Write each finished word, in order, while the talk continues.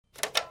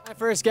My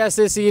first guest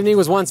this evening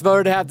was once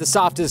voted to have the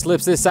softest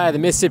lips this side of the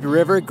Mississippi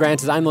River.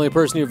 Granted, I'm the only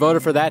person who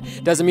voted for that.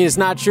 Doesn't mean it's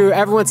not true.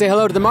 Everyone say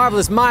hello to the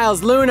marvelous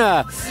Miles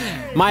Luna.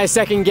 My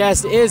second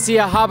guest, is he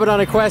a hobbit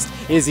on a quest?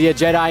 Is he a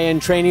Jedi in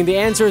training? The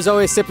answer is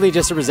always simply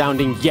just a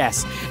resounding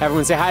yes.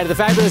 Everyone say hi to the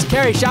fabulous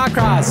Carrie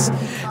Shawcross.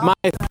 My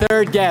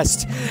third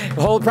guest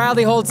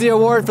proudly holds the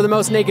award for the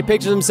most naked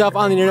pictures of himself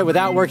on the internet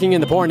without working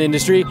in the porn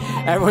industry.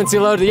 Everyone say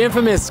hello to the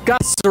infamous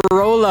Gus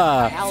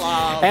Sorolla.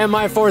 Hello. And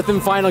my fourth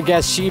and final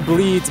guest, she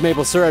bleeds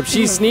maple syrup.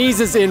 She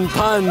sneezes in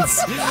puns.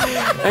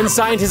 And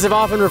scientists have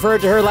often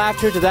referred to her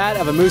laughter to that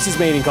of a moose's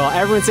mating call.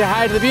 Everyone say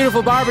hi to the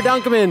beautiful Barbara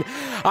Dunkelman.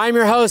 I'm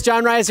your host,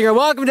 John Reisinger.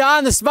 Welcome to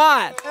On the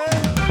Spot.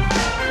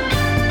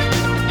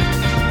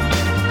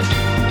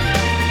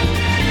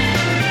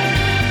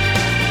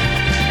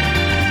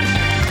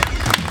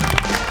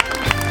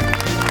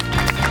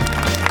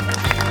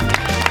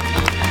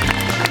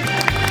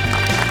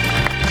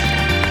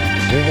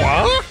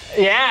 What?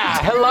 Yeah,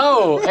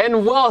 hello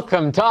and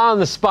welcome to On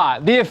the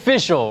Spot, the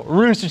official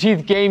Rooster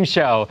Teeth game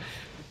show.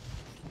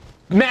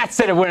 Matt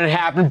said it wouldn't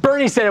happen,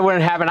 Bernie said it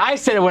wouldn't happen, I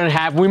said it wouldn't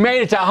happen. We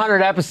made it to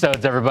 100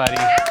 episodes, everybody.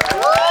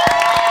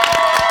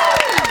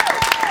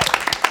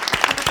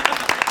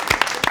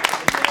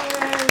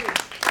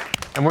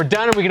 And we're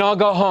done and we can all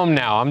go home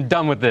now. I'm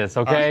done with this,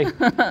 okay?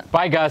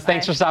 Bye, Gus.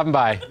 Thanks for stopping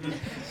by.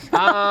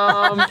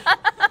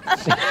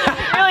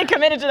 Really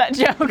committed to that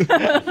joke.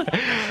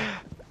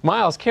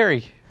 Miles,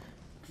 Carrie,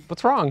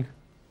 what's wrong?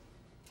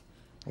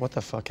 What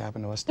the fuck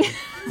happened to us,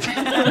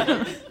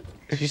 dude?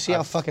 Did you see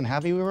how fucking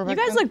happy we were back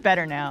You guys then? look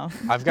better now.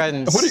 I've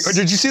gotten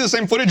Did you see the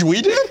same footage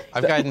we did?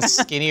 I've gotten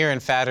skinnier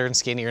and fatter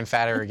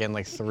again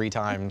like 3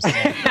 times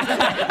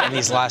in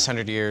these last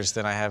 100 years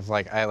than I have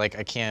I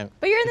can't.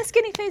 But you're in the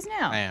skinny phase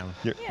now. I am.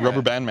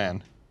 Rubber band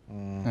man.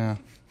 Yeah.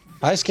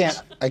 I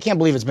can't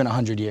believe it's been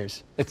 100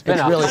 years. It's been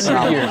really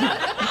 100 years.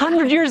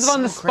 100 years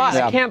on the spot.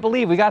 crazy. I can't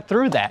believe we got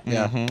through that.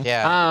 Yeah.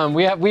 Yeah.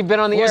 We've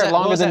been on the What was air that- what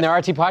longer was than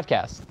that? the RT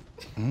podcast.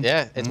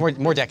 Yeah. It's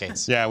more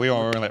decades. Yeah, we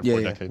were like 4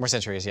 Yeah. decades. More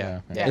centuries.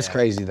 Yeah. It's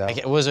crazy though.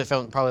 What was it?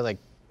 Felt probably like.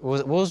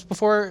 What was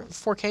before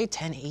 4K?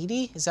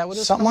 1080? Is that what it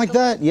was? Something like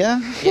that, yeah?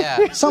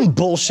 Yeah. Some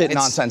bullshit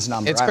It's- nonsense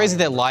number. It's I crazy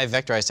don't that live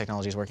vectorized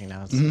technology is working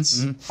now. It's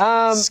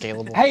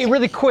scalable. Hey,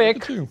 really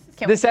quick, wait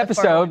this for the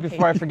episode, 401k.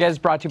 before I forget, is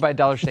brought to you by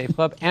Dollar Shave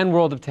Club and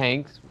World of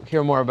Tanks. We'll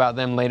hear more about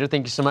them later.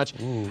 Thank you so much.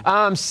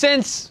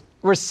 Since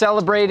we're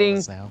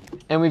celebrating, Now.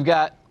 and we've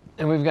got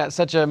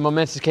such a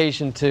momentous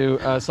occasion to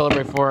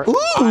celebrate for,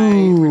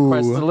 I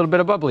requested a little bit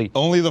of bubbly.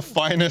 Only the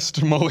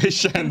finest Moet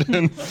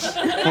Chandon for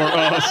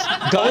us.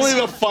 Only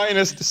the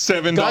finest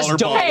 $7 Gus, don't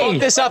bottle. fuck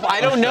this up.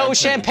 I don't know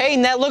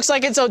champagne. That looks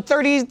like it's a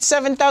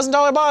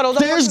 $37,000 bottle.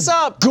 Don't fuck There's this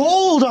up.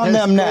 gold on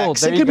them gold.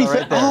 necks. There It you could be go,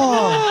 right there.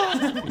 Oh,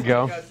 There you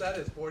go.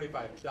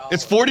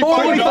 It's $45.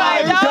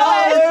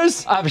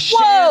 $45. Of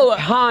Whoa!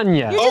 champagne.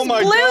 You Oh just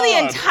my blew the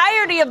God.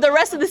 entirety of the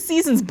rest of the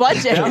season's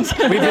budget.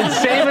 We've been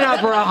saving up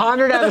for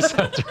 100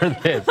 episodes for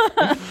this.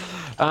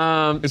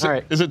 All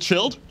right. Is it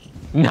chilled?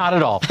 Not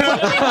at all.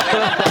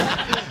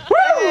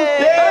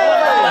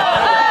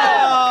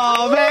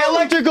 Oh man,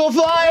 electrical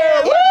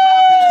flyer!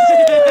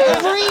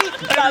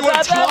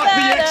 Everyone talk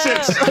the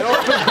exits.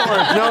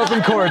 No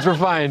open chords. We're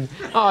fine.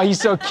 Oh, he's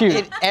so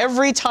cute.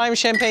 Every time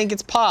champagne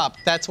gets popped,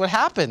 that's what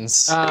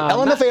happens.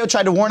 LMFAO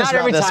tried to warn us not about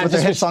every this time, with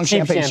their just hit song cheap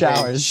Champagne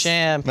champagne. Showers.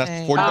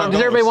 Champagne. That's $45.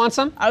 Does everybody want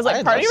some? I was like,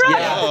 I'd party love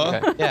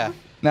rock? some. Yeah.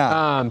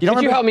 No.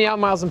 Could you help me out,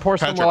 Miles, and pour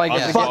some while I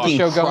get the Fucking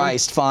show going?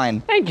 Christ,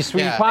 fine. Thank you,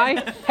 sweetie Yeah.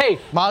 pie. Hey,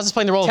 Miles is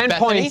playing the role 10 of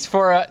Bethany. points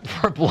for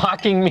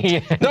blocking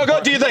me. No,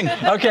 go do your thing.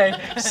 Okay,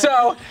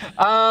 so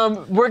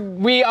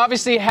we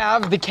obviously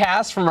have the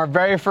cast from our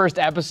very first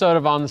episode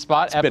of On the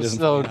Spot,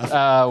 episode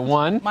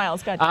 1.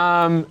 Miles, got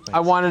I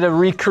wanted to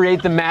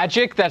recreate the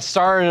magic that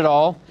started it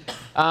all.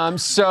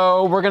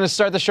 So we're going to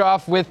start the show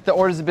off with the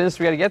orders of business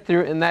we got to get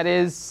through, and that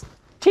is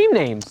team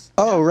names.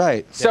 Oh,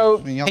 right. So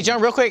Hey,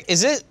 John, real quick,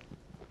 is this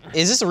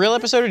a real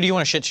episode or do you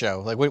want a shit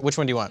show? Like, which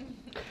one do you want?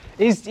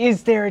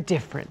 is there a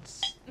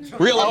difference?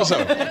 Real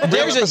episode.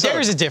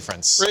 There's a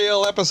difference.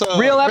 Real episode.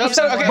 Real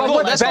episode? Okay, but cool,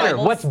 what's that's better?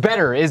 fine. What's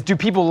better is, do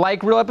people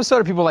like real episode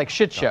or people like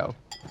shit show?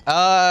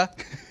 I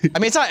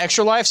mean, it's not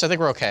Extra Life, so I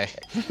think we're okay.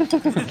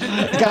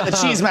 Got the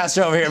cheese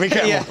master over here. Be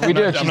careful. Yeah. We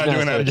do. I'm not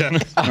doing that again.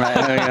 Right,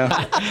 there you go.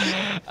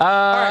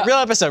 All right, real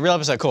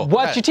episode, cool.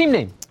 What's your team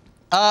name?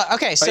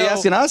 Okay, so Are you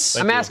asking us?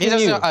 I'm asking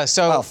you.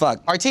 So Oh,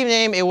 fuck. our team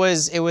name it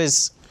was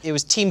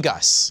Team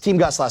Gus. Team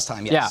Gus last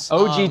time, Yeah, yes.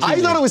 OG team I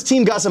name. thought it was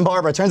Team Gus and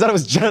Barbara. Turns out it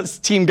was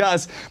just Team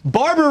Gus.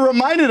 Barbara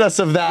reminded us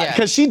of that Yeah.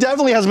 because she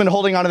definitely has been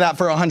holding on to that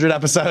for 100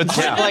 episodes.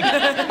 Like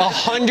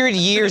 100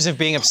 years of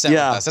being upset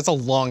Yeah. with us. That's a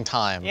long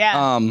time. Yeah.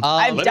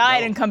 I've let it died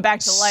go. and come back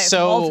to life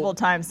So multiple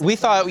times. we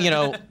thought,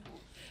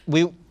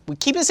 we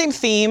keep the same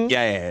theme.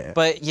 Yeah.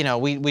 But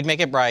we'd make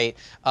it bright.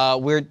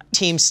 We're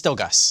Team Still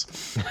Gus.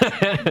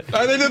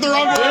 They did the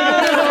wrong one.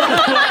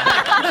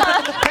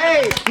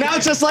 Hey, now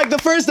it's just like the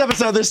first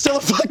episode. There's still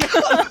a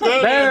fuck.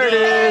 There it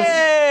is.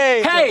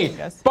 Hey!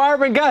 Hey,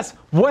 Barbara and Gus,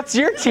 what's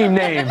your team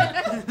name?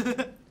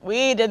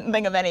 We didn't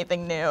think of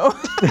anything new.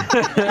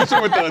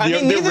 So with the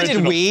mean, neither did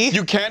original, we.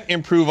 You can't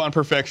improve on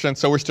perfection,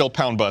 so we're still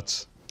pound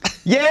butts.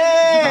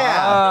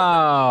 Yeah.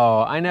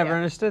 Oh, I never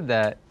understood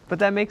that. But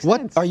that makes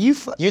What sense. are you?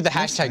 You're the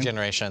hashtag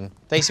generation.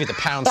 They used to be the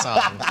pound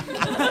sign.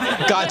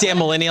 Goddamn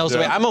millennials. Yeah.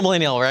 Wait, I'm a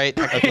millennial, right?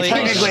 Technically.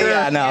 Technically,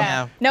 yeah, no.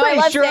 Yeah. No, I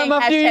Pretty love sure saying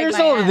I'm a few hashtag years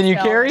my older than you,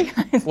 ass, Carrie.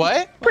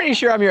 What? Pretty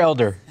sure I'm your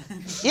elder.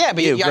 Yeah,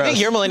 but Ew, I think gross.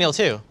 you're a millennial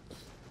too.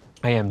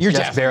 I am. You're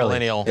just definitely barely.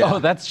 millennial. Oh,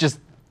 that's just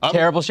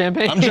terrible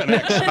champagne. I'm Gen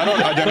X. I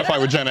don't identify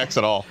with Gen X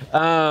at all.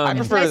 I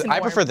prefer Nice and I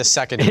prefer warm. the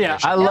second Yeah,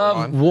 generation. I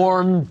love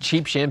warm,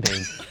 cheap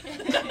champagne.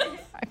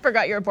 I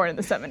forgot you were born in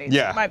the 70s.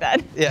 Yeah. My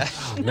bad. Yeah.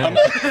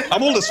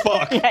 I'm old as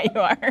fuck. Yeah, you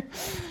are.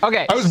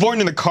 Okay. I was born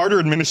in the Carter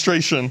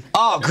administration.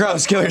 Oh,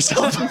 gross. Kill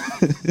yourself.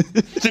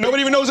 See, nobody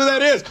even knows who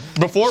that is.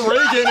 Before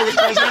Reagan, it was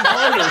President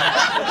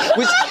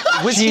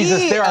Carter. Was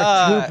Jesus, he, there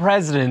are 2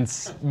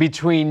 presidents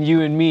between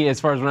you and me as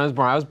far as when I was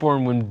born. I was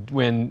born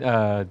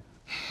when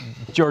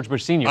George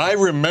Bush Sr. I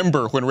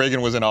remember when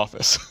Reagan was in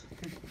office.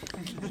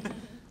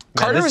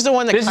 Carter was the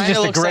one that This is kind of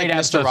just a looks great like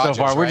episode Mr. Rogers,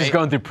 so far. We're right? just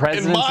going through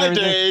presidents my and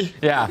everything.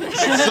 day. Yeah.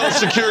 Social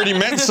Security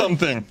meant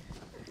something.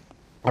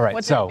 All right,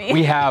 What's so it mean?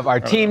 we have our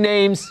team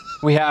names.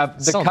 We have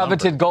the Still a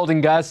coveted number.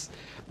 Golden Gus,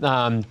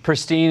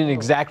 pristine in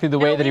exactly the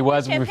way that he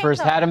was when we champagne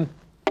first had color.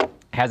 him.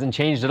 Hasn't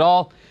changed at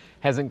all.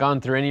 Hasn't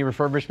gone through any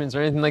refurbishments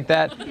or anything like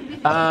that.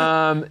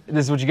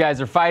 This is what you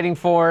guys are fighting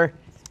for.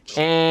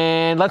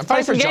 And let's play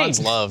Fighting for some John's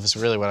games. love is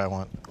really what I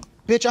want.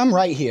 Bitch, I'm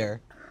right here.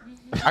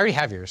 I already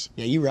have yours.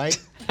 Yeah, you right.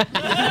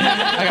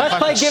 Let's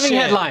play Giving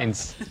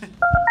Headlines.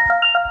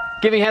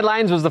 Giving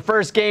Headlines was the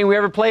first game we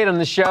ever played on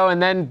the show,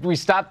 and then we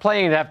stopped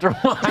playing it after a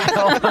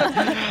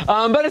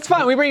while. But it's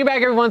fun. We bring it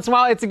back every once in a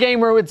while. It's a game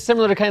where it's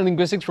similar to kind of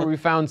linguistics, where we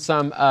found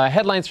some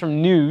headlines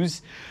from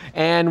news,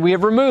 and we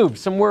have removed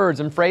some words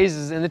and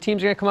phrases, and the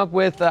team's going to come up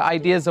with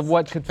ideas of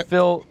what could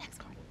fill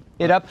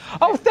it up.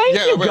 Oh, thank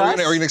Yeah, you, are we Gus.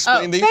 gonna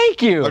explain these?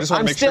 Thank you. I just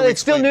wanna make sure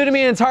It's still new to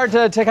me, and it's hard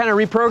to kind of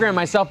reprogram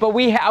myself. But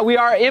we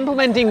are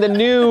implementing the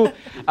new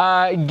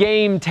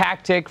game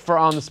tactic for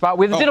on the spot.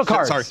 We have the diddle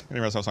cards. Sorry, I didn't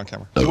realize I was on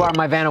camera. You are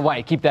my Vanna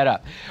White. Keep that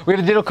up. We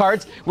have the diddle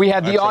cards. We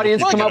have the Actually,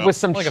 audience like come it up up. with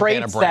some Like a Vanna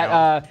traits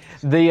that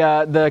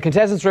the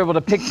contestants were able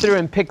to pick through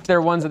and pick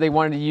their ones that they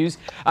wanted to use.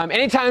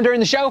 Anytime during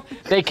the show,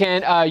 they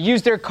can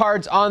use their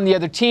cards on the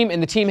other team, and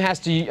the team has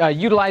to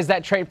utilize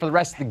that trait for the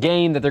rest of the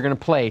game that they're going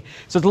to play.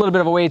 So it's a little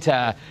bit of a way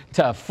to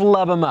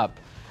flub them up.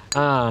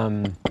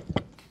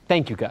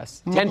 Thank you,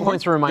 Gus. 10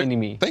 points for reminding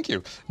me. Thank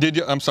you.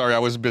 I'm sorry, I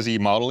was busy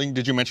modeling.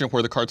 Did you mention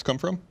where the cards come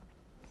from?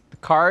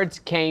 Cards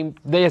came,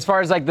 as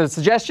far as like the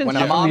suggestions, When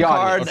a from mom the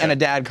card audience. and a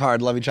dad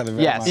card love each other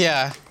very Yes. much.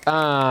 Yeah. And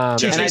I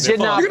Tuesdays did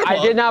are fun. not.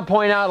 I did not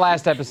point out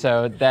last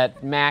episode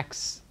that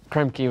Max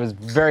Kremke was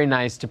very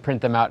nice to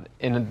print them out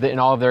in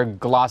all of their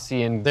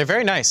glossy and They're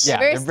very nice. yeah,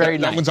 very they're very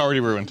That nice, one's already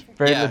ruined.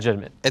 very Yeah.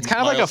 legitimate. It's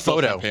kind of like a Miles spilled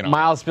photo. champagne on it.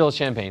 Miles spilled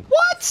champagne.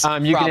 What?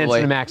 You can answer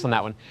Probably. to Max on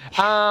that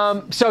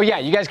one. So yeah,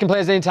 you guys can play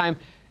us anytime.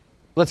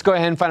 Let's go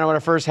ahead and find out what our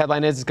first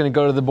headline is. It's going to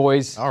go to the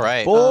boys. All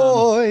right.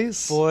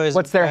 Boys. Boys,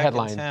 What's their back in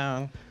headline?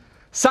 town.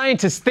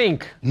 Scientists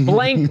think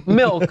blank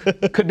milk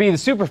could be the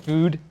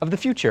superfood of the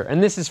future,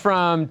 and this is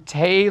from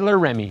Taylor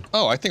Remy.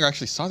 Oh, I think I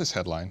actually saw this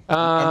headline.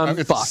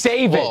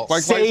 Save it. Well, why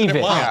isn't Save it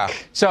it. black? Yeah.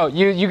 So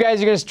you guys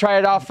are going to try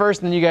it off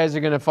first, and then you guys are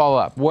going to follow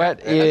up.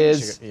 What's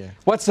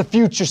the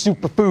future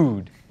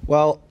superfood?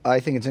 Well, I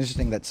think it's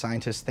interesting that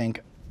scientists think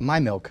my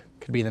milk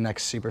could be the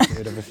next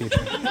superfood of the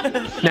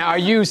future. Now, are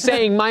you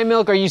saying my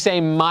milk, or are you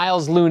saying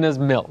Miles Luna's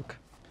milk?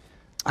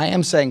 I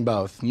am saying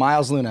both.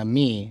 Miles Luna,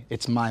 me,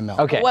 it's my milk.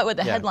 Okay. What would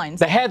the headlines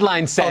The say?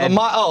 headline said.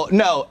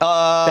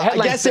 I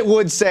headline guess said- it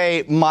would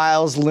say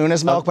Miles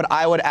Luna's milk, but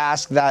I would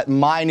ask that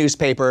my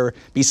newspaper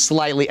be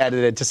slightly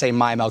edited to say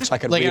my milk so I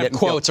could Like read a it. and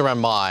feel- quotes around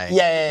my.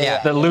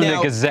 Yeah. the Luna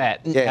Now-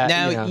 Gazette. Yeah.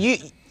 Now you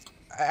know.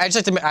 I just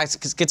like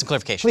to get some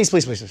clarification. Please.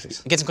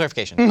 Get some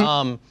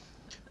clarification.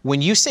 When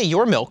you say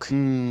your milk,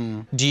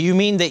 do you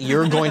mean that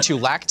you're going to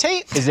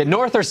lactate, Is it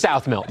North or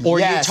South milk? or are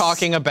you Yes.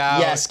 talking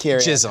about Yes, Kira.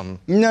 jism?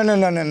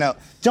 No.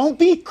 Don't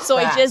be crass.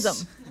 Soy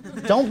jism.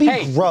 Don't be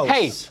gross.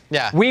 Hey,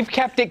 Yeah. we've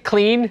kept it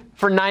clean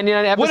for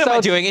 99 episodes. What am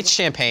I doing? It's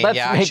champagne. Let's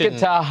yeah, I make it shouldn't.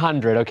 to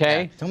 100,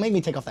 okay? Don't make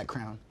me take off that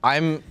crown. I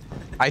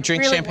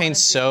drink Really champagne wanted to.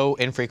 so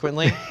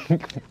infrequently. What are you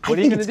I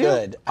think gonna it's do?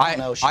 good. I don't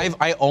know. shit.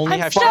 I only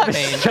have stuck.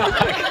 champagne.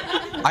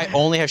 I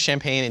only have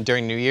champagne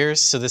during New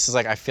Year's, so this is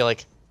like I feel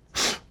like.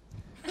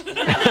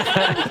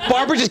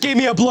 Barbara just gave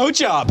me a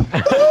blowjob.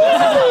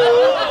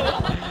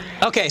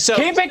 Okay, so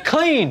Keep it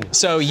clean.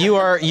 so you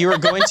are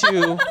going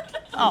to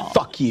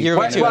Fuck you. you're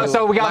going to Well,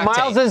 so we got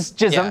lactate. Miles's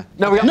jism. Yeah.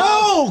 No, we got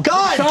No,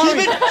 God, Sorry.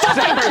 keep it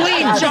fucking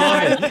clean,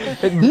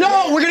 John.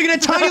 No, we're gonna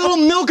get a tiny little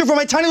milker for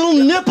my tiny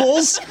little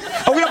nipples,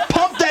 and we're gonna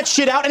pump that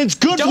shit out, and it's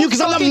good for you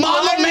because I'm the fucking lie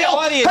mama to the male.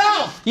 audience.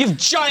 Help! You have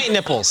giant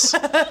nipples.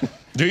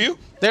 Do you?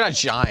 They're not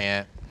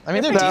giant. I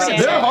mean, they're decent.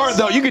 They're hard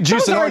though. You could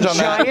juice an orange on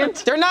that.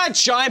 giant. They're not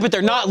giant, but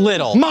they're not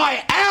little.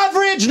 My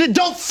average.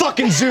 Don't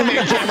fucking zoom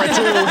in, camera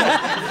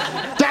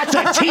two. That's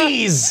a a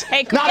tease,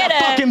 Hey, can we not get a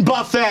a- fucking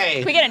buffet.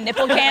 Can we get a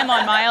nipple cam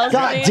on Miles?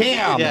 God please?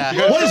 damn.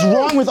 Yeah. What is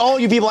wrong with all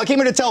you people? I came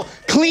here to tell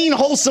clean,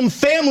 wholesome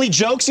family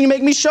jokes and you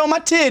make me show my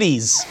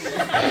titties.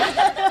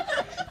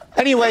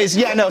 Anyways,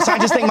 yeah, no,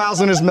 scientists think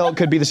Miles Luna's milk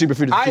could be the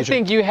superfood of the I future.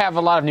 think you have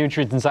a lot of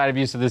nutrients inside of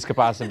you, so this could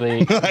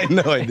possibly I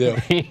know I do.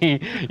 be,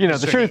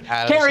 the truth.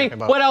 out of the Carrie, second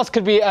boat. what else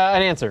could be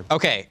an answer?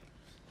 Okay.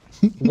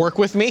 Work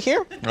with me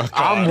here.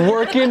 I'm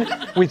working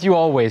with you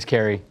always,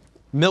 Carrie.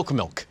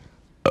 Milk.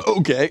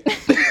 Okay.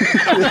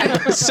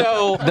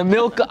 So The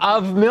milk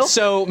of milk?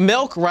 So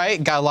milk,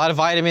 right? Got a lot of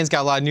vitamins,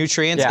 got a lot of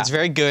nutrients. Yeah. It's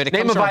very good. It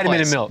Name comes a from vitamin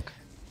in place. milk.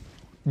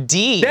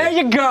 D. There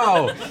you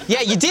go.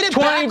 Yeah, you did it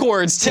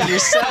backwards to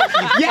yourself.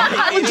 Yeah,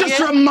 I was just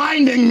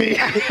reminding me.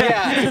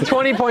 Yeah,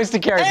 20 points to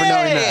Carrie for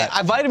knowing Hey,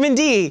 that. vitamin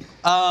D.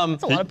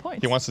 That's a lot of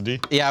points. He wants the D.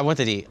 Yeah, I want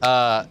the D.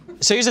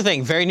 So here's the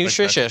thing. Very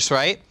nutritious,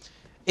 right?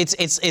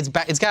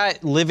 It's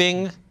got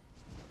living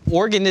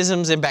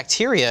organisms and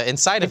bacteria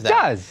inside of that.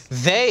 does.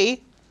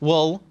 They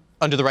will,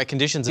 under the right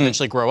conditions,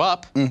 eventually grow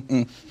up.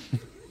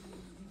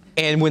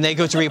 And when they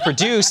go to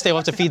reproduce, they will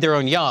have to feed their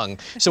own young.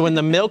 So when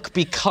the milk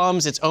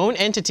becomes its own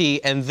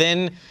entity and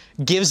then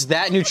gives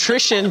that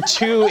nutrition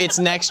to its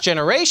next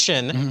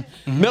generation,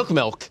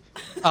 milk,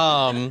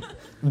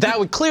 that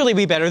would clearly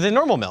be better than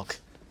normal milk.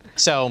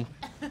 So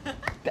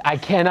I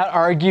cannot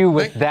argue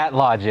with that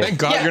logic. Thank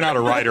God Yeah. you're not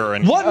a writer or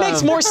anything. what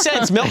makes more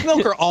sense,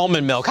 milk or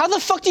almond milk? How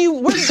the fuck do you,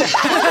 where the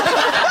fuck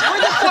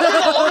are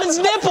the almond's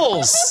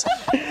nipples?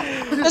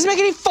 Doesn't make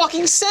any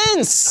fucking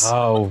sense.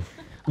 Oh.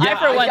 Yeah,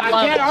 for one I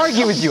love can't it.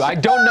 argue with you. I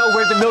don't know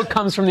where the milk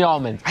comes from the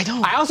almond. I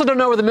don't. I also don't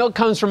know where the milk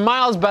comes from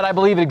Miles, but I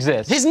believe it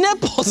exists. His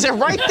nipples, they're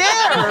right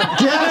there.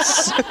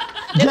 Yes. Nipple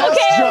Yes,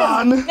 cam.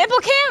 John. Nipple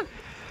cam.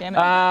 Damn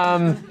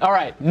it. All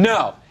right.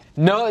 No,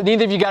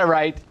 neither of you got it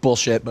right.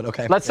 Bullshit, but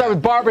okay. Let's start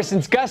with Barbara,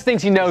 since Gus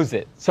thinks he knows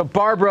it. So,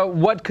 Barbara,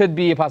 what could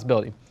be a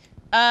possibility?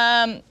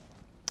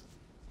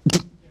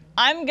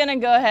 I'm gonna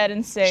go ahead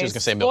and say She was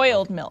gonna say milk.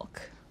 spoiled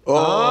milk.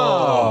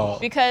 Oh.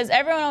 Because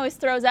everyone always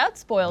throws out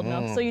spoiled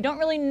milk, so you don't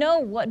really know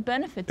what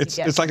benefits It's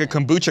you get. it's like a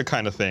from it. kombucha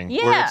kind of thing,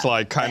 where Yeah. it's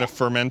like kind of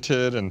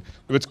fermented and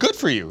it's good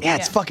for you. Yeah,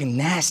 it's Yeah. fucking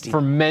nasty.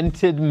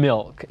 Fermented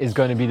milk is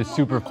going to be the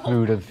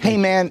superfood of. Hey,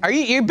 man.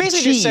 You're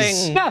basically just Cheese.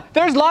 saying. Yeah,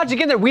 there's logic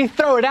in there. We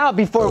throw it out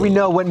before we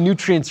know what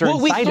nutrients are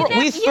Well, we inside throw, of it.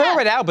 we throw Yeah.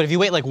 it out, but if you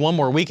wait like one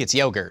more week, it's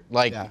yogurt.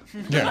 Like,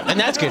 Yeah. and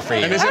that's good for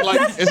you. And is it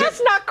like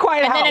That's not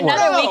quite And how then it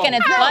works. another week and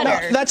it's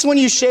butter. That's when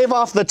you shave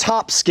off the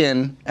top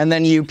skin and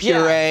then you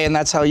puree, and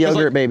that's how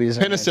yogurt babies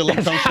are.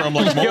 penicillin comes from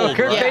like mold,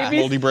 Yogurt right? babies?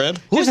 Moldy bread.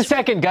 Just a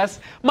second, Gus.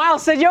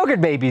 Miles said yogurt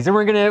babies, and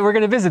we're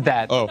gonna visit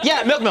that. Oh.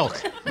 Yeah, milk.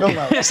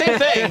 Same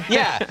thing.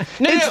 Yeah.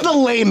 No, It's the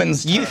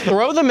layman's You term.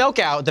 throw the milk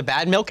out, the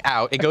bad milk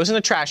out. It goes in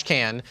the trash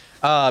can.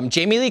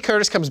 Jamie Lee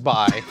Curtis comes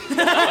by,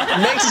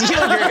 makes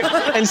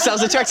yogurt, and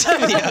sells it to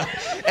Activia.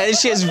 And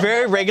she has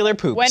very regular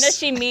poops. When does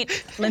she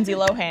meet Lindsay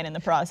Lohan in the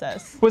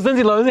process? Was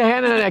Lindsay Lohan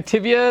and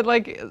Activia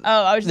like?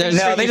 Oh, I was just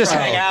No, they just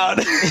Friday. hang out.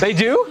 They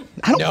do?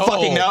 I don't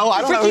fucking know.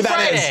 I don't know who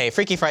that is.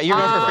 Freaky Friday. You're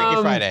going for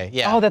Freaky Friday.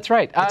 Yeah. Oh, that's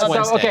right. So,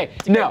 Wednesday. okay,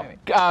 no,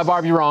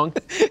 Barb, you're wrong.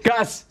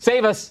 Gus,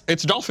 save us.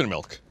 It's dolphin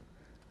milk.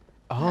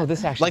 Oh,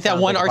 this actually Like that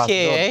sounds one a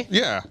possibility. RKAA?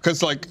 Yeah,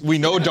 because like we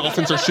know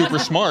dolphins are super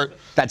smart.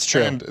 That's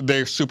true. And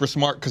they're super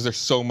smart because there's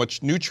so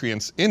much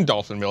nutrients in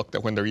dolphin milk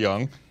that when they're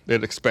young,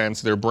 it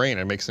expands their brain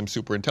and makes them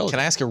super intelligent. Can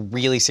I ask a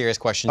really serious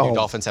question? Do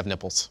dolphins have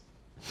nipples?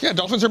 Yeah,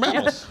 dolphins are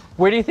mammals.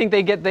 Where do you think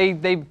they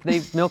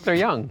milk their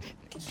young?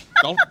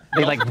 Dol-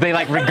 They like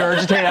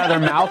regurgitate out of their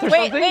mouth or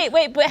Wait, something?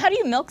 wait, but how do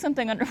you milk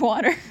something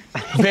underwater?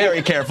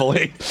 Very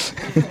carefully.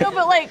 No,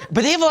 but like,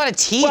 But they have a lot of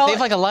teeth. Well, they have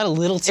like a lot of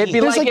little teeth. It'd be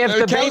There's like like-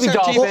 if the cows baby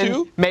have teeth dolphin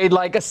too? made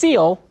like a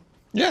seal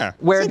yeah.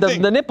 where same the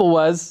thing. nipple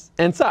was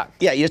and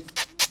sucked. Yeah, you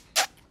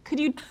could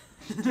you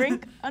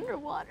drink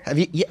underwater? have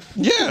you. Yeah.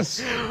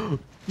 Yes.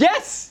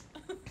 Yes!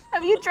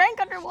 Have you drank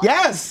underwater?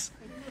 Yes.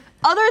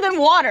 Other than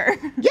water.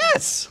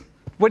 Yes.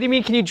 What do you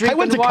mean, can you drink I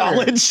went to underwater?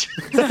 college.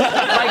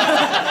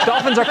 Like,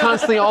 dolphins are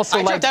constantly also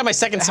I like dropped out my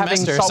second having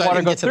semester, salt so I water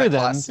didn't go get to through that them.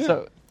 class.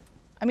 So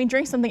I mean,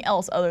 drink something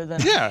else other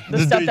than Yeah. the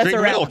stuff they that's drink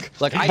around. milk.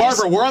 Like, I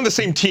Barbara, just- we're on the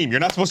same team.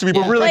 You're not supposed to be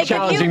really Like if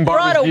challenging you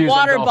Barbara's brought a views on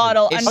water dolphins.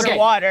 bottle It's-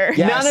 underwater.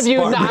 Yeah. none of you,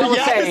 Barbara, I will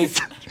yes.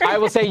 say, I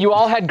will say you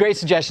all had great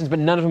suggestions, but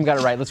none of them got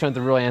it right. Let's find out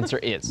the real answer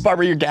is.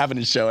 Barbara, your Gavin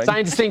is showing.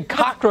 Scientists think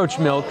cockroach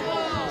milk.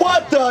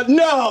 What the?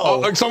 No. Oh,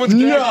 like someone's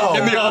no.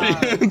 in the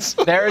audience.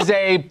 There is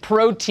a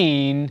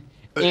protein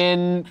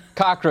in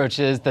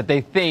cockroaches that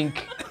they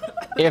think,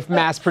 if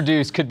mass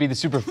produced, could be the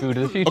superfood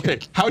of the future. Okay,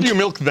 how do you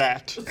milk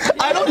that?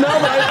 I don't know,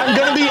 but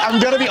I'm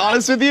gonna be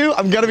honest with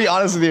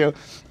you.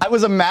 I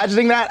was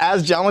imagining that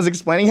as John was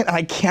explaining it, and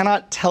I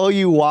cannot tell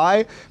you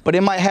why. But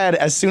in my head,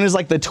 as soon as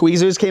like the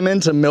tweezers came in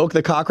to milk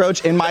the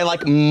cockroach, in my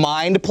like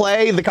mind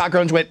play, the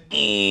cockroach went.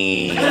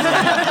 "Ee."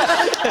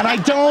 And I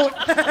don't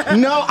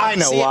know. I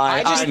know See,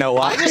 why. I know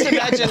why. I just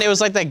imagine it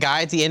was like that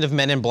guy at the end of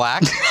Men in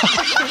Black.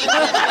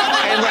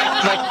 And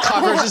like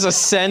cockroaches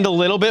ascend a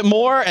little bit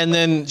more and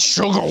then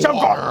sugar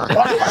water.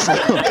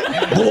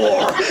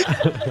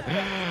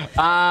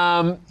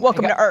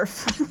 Welcome to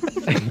Earth.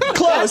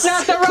 Close.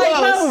 That's not the right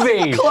Close.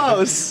 movie.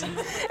 Close.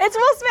 It's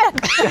Will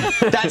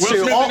Smith. That's Will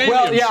true. Smith and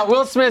Well, aliens. yeah,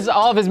 Will Smith's,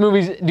 all of his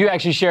movies do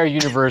actually share a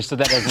universe, so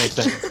that does make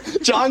sense.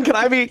 John,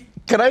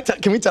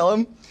 can we tell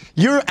him?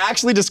 You're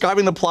actually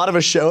describing the plot of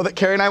a show that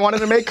Carrie and I wanted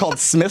to make called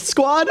Smith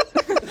Squad.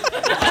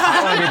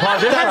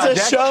 That's a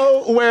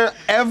show where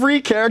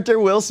every character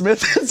Will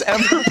Smith has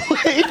ever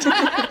played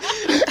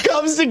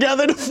comes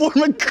together to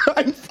form a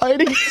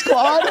crime-fighting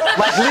squad.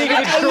 Like League of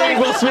Extreme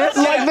Will Smith?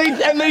 Like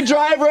they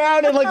drive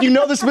around and like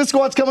the Smith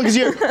Squad's coming because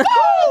you're woo woo,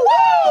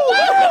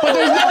 but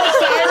there's no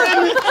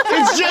siren.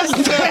 It's just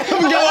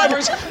them going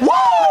woo woo.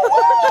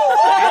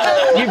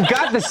 You've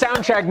got the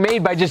soundtrack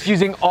made by just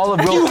using all of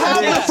Will You have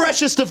Smith's. the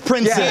freshest of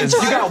princes.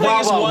 You got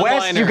Wild Wild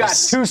West, you got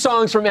one-liners. 2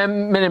 songs from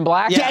Men in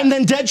Black. Yeah, and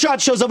then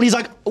Deadshot shows up and he's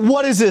like,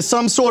 "What is this?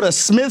 Some sort of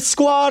Smith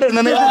Squad?" And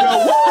then they all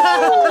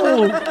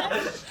go, "Woo!"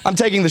 I'm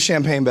taking the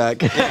champagne back.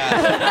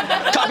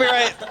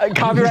 Copyright.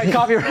 Copyright.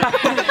 Can't.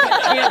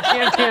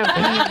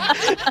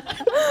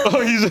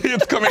 Oh,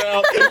 it's coming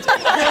out.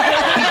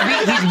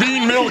 He's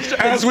being milked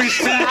as we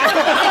speak.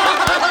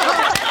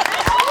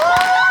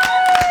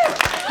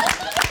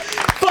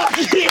 Fuck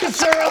you,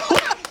 Cyril.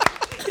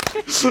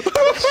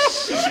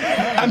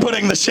 I'm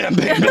putting the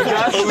champagne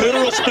back. A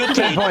literal spit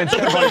take. 10 points.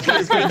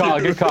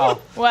 Good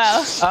call.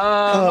 Wow.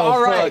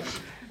 All right.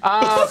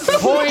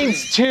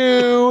 Points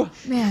to...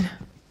 Man.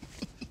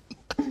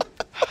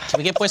 Can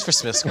we get points for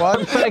Smith Squad?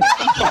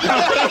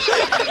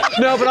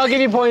 No, but I'll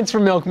give you points for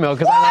Milk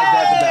because I like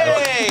that the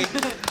best.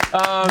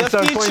 Hey! So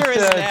future points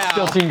is to now.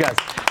 Still Team Gus.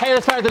 Hey,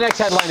 let's find out what the next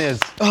headline is.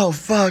 Oh,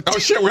 fuck. Oh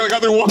shit, we only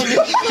got the one.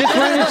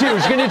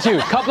 Just gonna do two.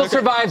 Couple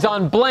survives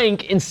on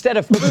blank instead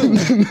of food.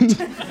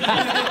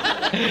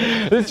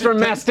 This is from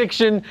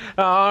Mastiction,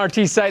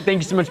 RT site.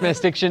 Thank you so much,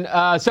 Mastiction.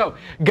 So,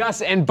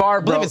 Gus and I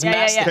Barbara. believe it's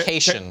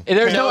mastication.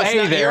 There's no it's A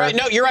not. there. You're right.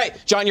 No, you're right.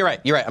 John, you're right.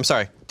 I'm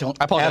sorry. Don't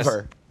I apologize.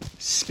 ever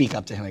speak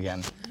up to him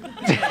again.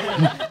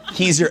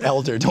 He's your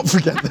elder. Don't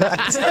forget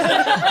that.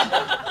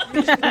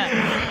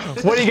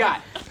 What do you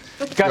got?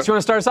 Gus, you want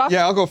to start us off?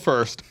 Yeah, I'll go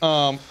first.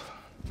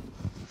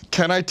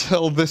 Can I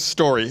tell this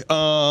story?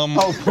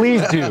 Oh,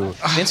 please do.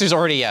 The answer's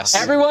already yes.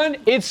 Everyone,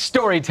 it's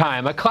story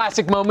time. A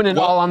classic moment in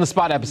all on the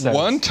spot episodes.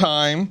 One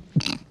time,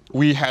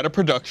 we had a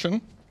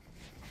production,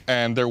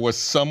 and there was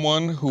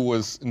someone who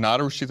was not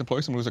a Rashid's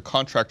employee, someone who was a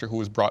contractor who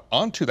was brought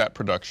onto that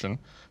production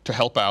to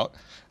help out.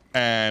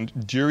 And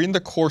during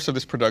the course of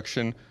this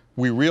production,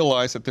 we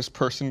realized that this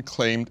person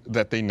claimed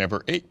that they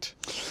never ate.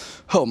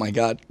 Oh, my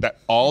God. That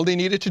all they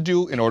needed to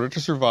do in order to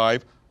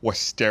survive was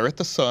stare at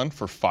the sun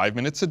for 5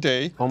 minutes a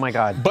day. Oh my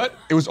God. But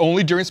it was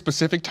only during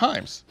specific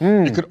times.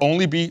 It could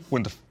only be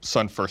when the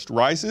sun first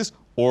rises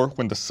or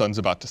when the sun's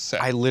about to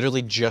set. I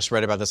literally just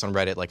read about this on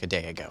Reddit like a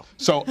day ago.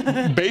 So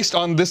based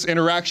on this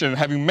interaction and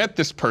having met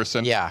this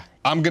person, Yeah.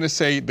 I'm gonna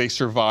say they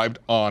survived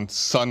on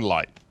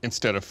sunlight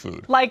instead of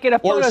food. Like in a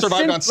Or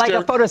survived on like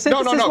a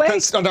photosynthesis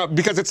way? No,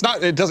 because it's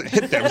not. It doesn't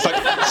hit them. It's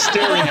like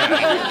staring at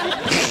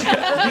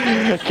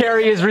it.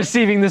 Carrie is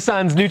receiving the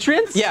sun's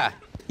nutrients? Yeah.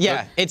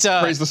 It's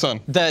Praise the sun.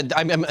 The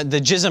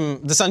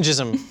jism, the sun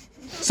jism.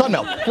 Sun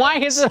milk. Why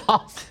is it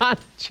all sun?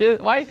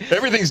 Why?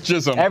 Everything's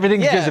jism.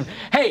 Everything's Yeah. jism.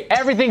 Hey,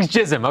 everything's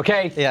jism,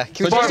 okay? Yeah. So just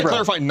to Barbara.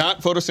 clarify,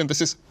 not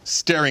photosynthesis,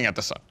 staring at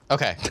the sun.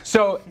 Okay.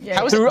 So,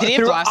 How is it- through, did he have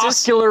through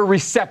glasses? ocular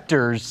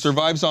receptors.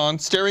 Survives on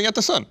staring at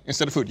the sun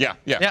instead of food. Yeah.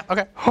 Yeah.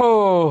 Okay.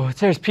 Oh,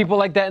 there's people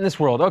like that in this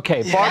world.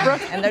 Okay, Barbara?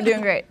 And they're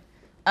doing great.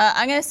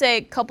 I'm gonna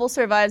say couple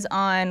survives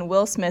on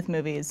Will Smith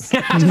movies.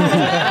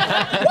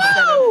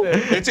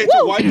 It's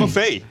a wide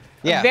buffet.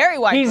 Yeah. Very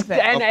wide He's buffet.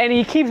 and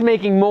he keeps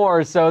making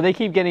more, so they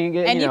keep getting.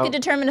 And you know. can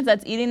determine if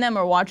that's eating them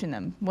or watching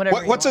them.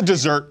 Whatever. What's a you want.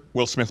 dessert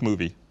Will Smith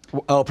movie?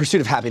 Oh, Pursuit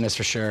of Happiness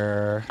for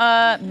sure.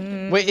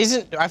 Wait,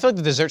 I feel like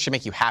the dessert should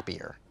make you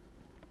happier.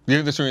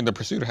 You're doing the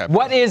Pursuit of Happiness.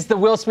 What is the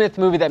Will Smith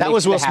movie that That makes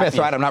was you Will the Smith,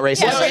 happiest? right? I'm not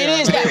racist. Yeah, it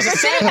is, but it was a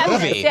sad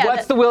movie. Yeah,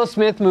 What's the Will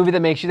Smith movie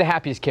that makes you the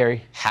happiest,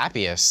 Carrie?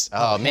 Happiest.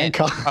 Oh man.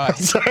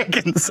 Sorry, I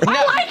couldn't say.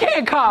 I like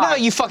Hancock. No,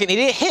 you fucking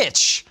idiot.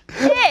 Hitch.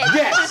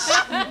 Yes,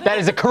 that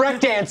is a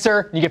correct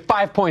answer. You get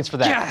 5 points for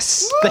that.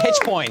 Yes. The Hitch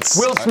points.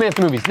 Will Smith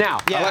movies. Now,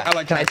 Yeah. I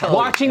like. Can I tell?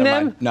 watching Never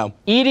them, mind. No.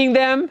 eating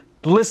them,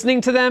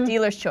 listening to them.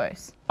 Dealer's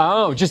choice.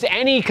 Oh, just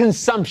any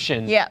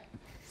consumption. Yeah.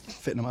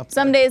 Fitting them up.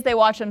 Some days they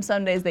watch them,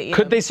 some days they eat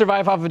Could them. they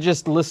survive off of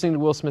just listening to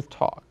Will Smith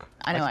talk?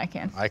 I know I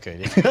can. I could.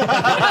 Because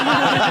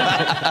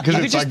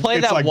You could just play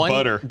it's that like one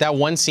butter. that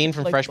one scene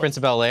from Fresh Prince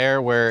of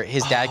Bel-Air where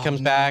his dad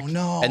comes back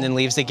and then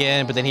leaves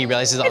again, but then he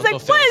realizes his uncle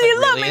like, "Why does he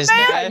love me,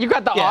 man?" You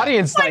got the Yeah.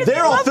 audience like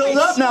They're all filled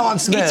up now on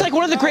Smith. It's like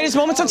one of the greatest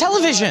moments on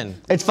television.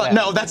 It's fun.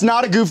 No, that's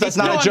not a goof. That's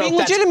not no, a I'm joke. being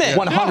That's legitimate.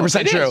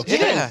 100% true.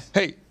 Yeah.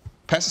 Hey,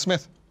 Pastor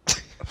Smith.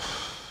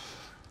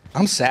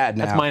 I'm sad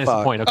now. That's minus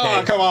Fuck. a point, okay?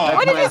 Oh, come on.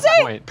 What did you Minus a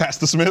say? point.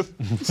 Pastor Smith.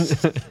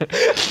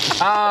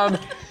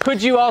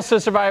 Could you also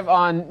survive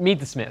on Meet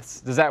the Smiths?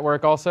 Does that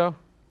work also?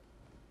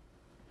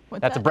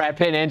 What's That's a that? Brad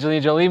Pitt and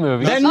Angelina Jolie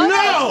movie. Then No,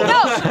 no!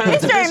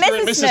 Mr. and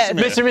Mrs. Mrs. Smith.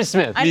 Smith. Mr. and Miss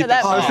Smith. I know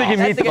that. I was thinking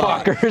That's Meet a the good one.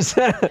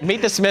 Fockers.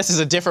 Meet the Smiths is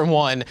a different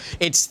one.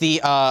 It's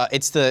the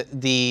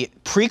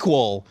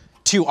prequel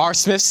to our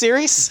Smith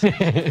series,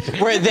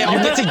 where they all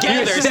get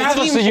together. It's a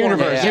Establish team the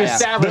universe. format. You Yeah.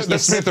 establish The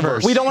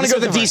Smithiverse. We don't want to go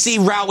the Smithiverse.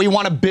 DC route. We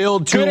want to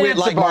build to Good it answer,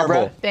 like Barbara.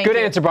 Marvel. Thank Good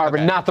you. answer,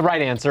 Barbara. Not the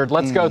right answer.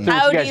 Let's go through what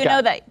How you do guys you got.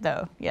 know that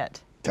though? Yet.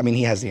 I mean,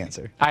 he has the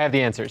answer. I have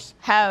the answers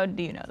How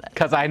do you know that?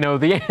 because I know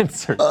the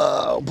answers.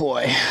 Oh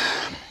boy.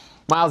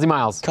 Milesy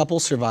Miles. Couple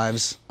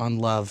survives on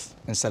love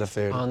instead of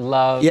food. On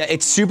love. Yeah,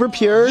 it's super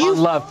pure. On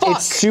love.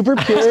 It's super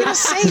pure.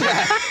 Say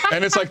that.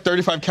 And it's like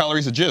 35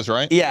 calories of jizz,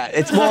 right? Yeah,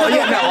 it's well,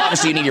 yeah, no,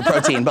 obviously you need your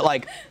protein, but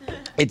like,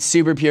 it's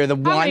super pure. The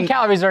How many one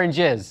calories are in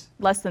jizz?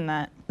 Less than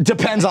that.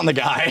 depends on the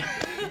guy.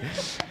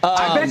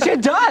 I bet you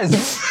it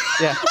does.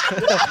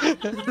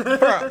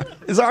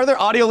 Are there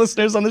audio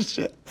listeners on this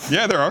shit?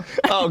 Yeah, there are.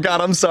 Oh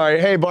God, I'm sorry.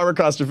 Hey, Barbara,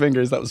 cross your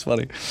fingers. That was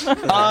funny.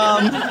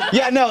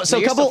 Yeah, no. So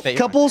you're still couple fit.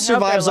 couple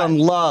survives they're on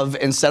love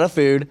instead of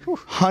food.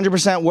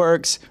 100%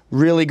 works.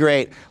 Really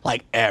great.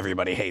 Like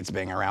everybody hates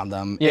being around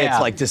them. Yeah.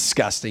 It's like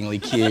disgustingly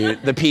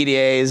cute. The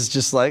PDA is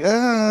just like,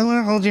 I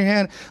want to hold your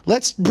hand.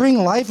 Let's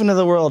bring life into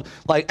the world.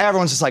 Like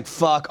everyone's just like,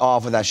 fuck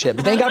off with that shit.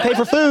 But they ain't gotta pay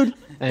for food.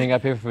 They ain't got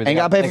to pay for food. Ain't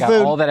gotta pay They for got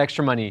food. all that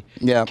extra money.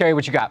 Yeah. Carrie,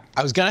 what you got?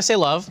 I was gonna say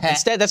love.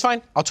 Instead, that's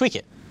fine. I'll tweak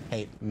it.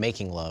 Hey,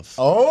 making love.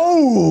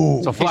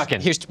 Oh. So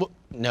fucking.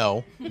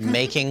 No,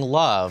 making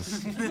love.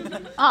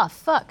 Ah,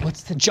 fuck.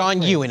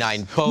 John, you and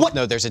I both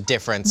know there's a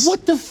difference.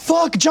 What the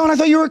fuck, John? I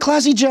thought you were a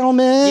classy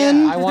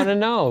gentleman. I want to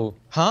know.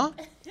 Huh?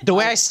 The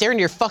way I stare into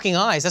your fucking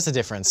eyes, that's a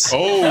difference.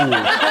 Oh,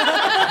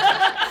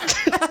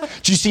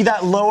 Did you see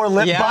that lower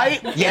lip Yeah.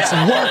 bite? Yeah. It's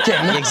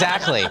working.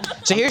 Exactly.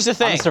 So here's the I'm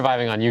thing.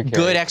 surviving on you, Carrie.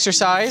 Good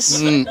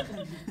exercise. I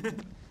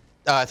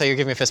thought you were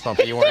giving me a fist bump,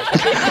 but you weren't.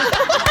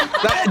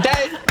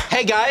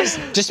 Hey guys,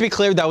 just to be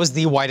clear, that was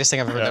the whitest thing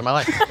I've ever done in my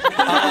life.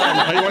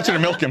 I want you to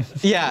milk him.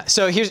 Yeah.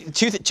 So here's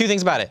two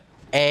things about it.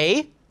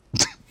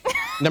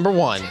 Number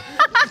one.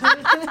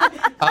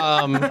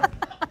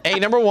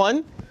 Number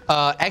one.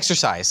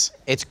 Exercise.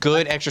 It's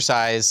good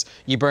exercise.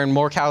 You burn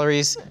more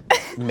calories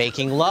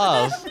making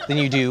love than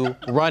you do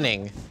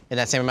running in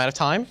that same amount of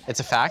time. It's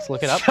a fact.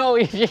 Look it up. So,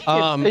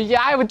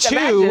 yeah, I would Two.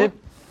 imagine.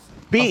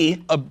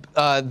 B.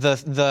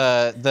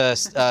 The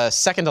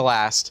second to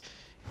last,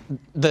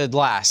 the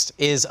last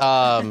is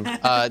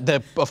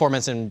the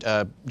aforementioned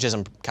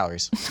jism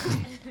calories.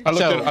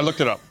 I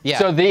looked it up. Yeah.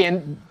 So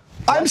the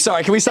I'm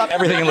sorry. Can we stop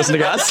everything and listen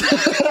to us?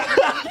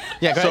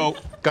 yeah. Go So-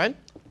 ahead. Go ahead.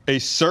 A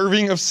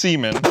serving of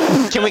semen.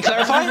 Can we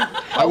clarify?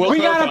 I will we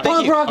got a clarify.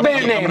 punk rock I'm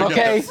band gonna- I'm name, gonna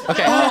get okay? this.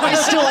 Okay. I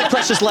still like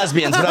Precious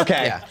Lesbians, but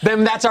okay. Yeah.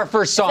 Then that's our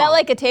first song. Is that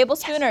like a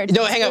tablespoon or?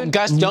 No, hang on,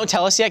 guys. Don't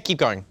tell us yet. Keep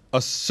going.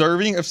 A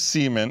serving of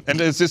semen,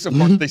 and is this, of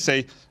course, they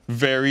say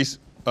varies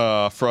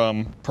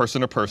from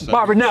person to person.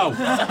 Barbara, no.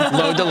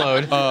 Load to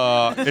load.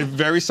 It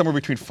varies somewhere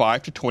between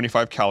 5 to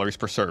 25 calories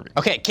per serving.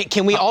 Okay.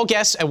 Can we all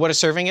guess at what a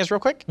serving is, real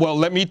quick? Well,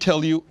 let me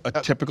tell you a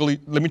typical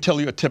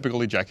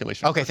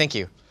ejaculation. Okay. Thank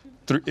you.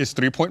 Is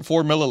 3.4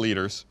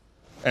 milliliters,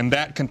 and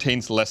that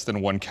contains less than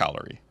 1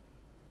 calorie.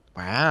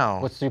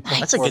 Wow. What's 3.4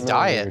 That's a good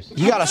diet. milliliters?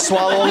 You gotta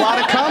swallow a lot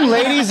of cum,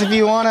 ladies, if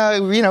you wanna,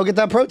 get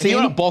that If you protein.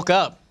 want to bulk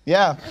up.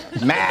 Yeah.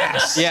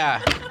 Mass.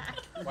 Yeah.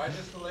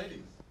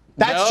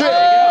 That's No. true.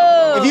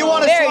 If you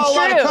want to Very swallow a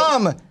lot of true.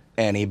 cum,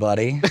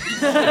 anybody.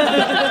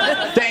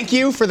 Thank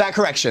you for that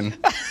correction.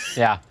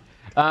 Yeah.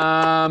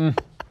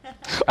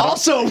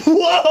 Also,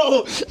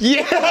 whoa!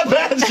 Yeah,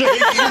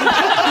 Patrick!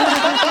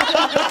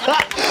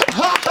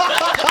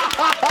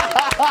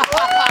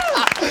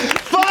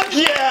 Fuck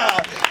yeah!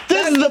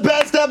 This is the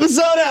best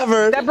episode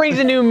ever! That brings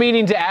a new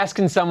meaning to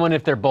asking someone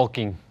if they're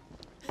bulking.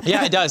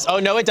 Yeah, it does. Oh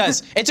no, it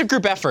does. It's a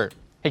group effort.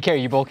 Hey,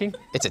 Carrie, you bulking?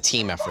 It's a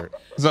team effort.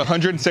 It's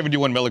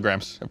 171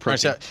 milligrams of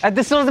protein.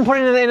 This still is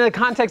important in the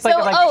context, like,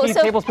 So- like oh, a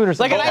so- tablespoon or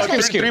something. Like an ice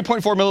cream scoop.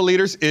 3.4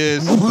 milliliters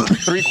is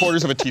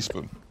 3/4 of a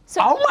teaspoon.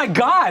 Oh my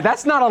God,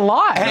 that's not a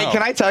lot. Hey,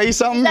 can I tell you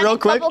something That real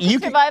quick? couple You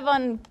can survive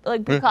on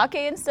like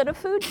bukkake instead of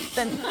food.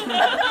 Then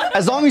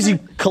as long as you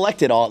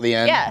collect it all at the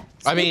end. yeah.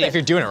 I mean, if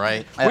you're doing it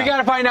right. We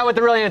gotta find out what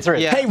the real answer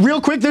is. Yeah. Hey, real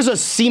quick, there's a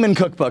semen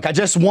cookbook. I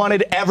just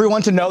wanted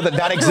everyone to know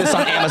that exists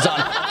on Amazon.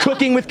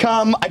 Cooking with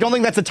cum. I don't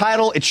think that's a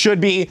title. It should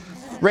be.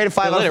 Rated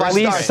 5 out of 5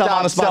 Please stars. Tell 'em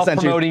on the stop spot sent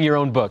you. self-promoting your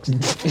own books.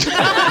 Number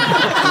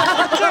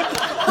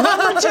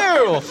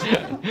two.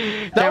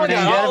 That one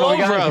got all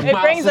over him. It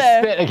brings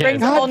a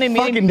whole new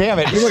Fucking meaning. damn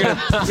it.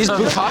 These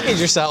bukkake's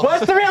yourself.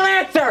 What's the real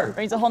answer?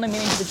 Brings a whole new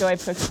meaning to the joy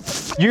of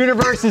cooking.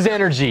 Universe is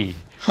energy.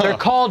 They're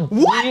called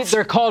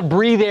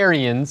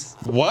breatharians,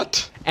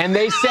 What? and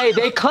they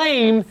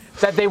claim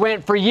that they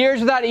went for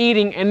years without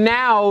eating, and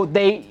now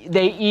they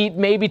eat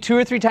maybe 2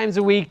 or 3 times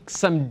a week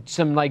some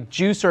like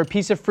juice or a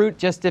piece of fruit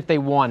just if they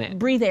want it.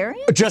 Breatharian?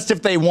 Just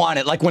if they want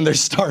it, like when they're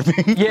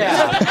starving.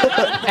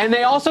 Yeah. And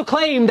they also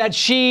claim that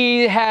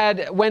she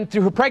went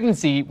through her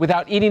pregnancy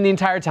without eating the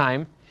entire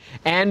time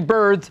and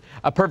birthed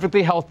a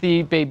perfectly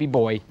healthy baby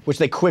boy. Which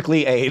they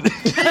quickly ate. They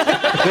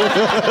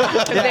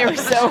were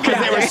so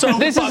They were so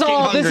This is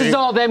fucking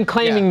all them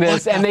claiming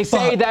this, What and the they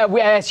say fuck? that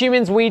as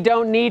humans we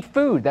don't need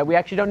food, that we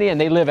actually don't need, and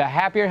they live a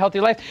happier,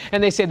 healthier life,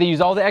 and they say they use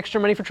all the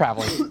extra money for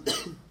traveling.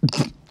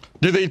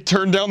 Do they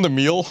turn down the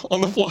meal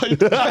on the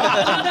flight?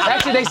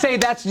 Actually, they say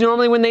that's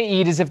normally when they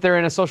eat, is if they're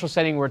in a social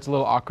setting where it's a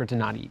little awkward to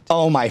not eat.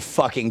 Oh my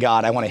fucking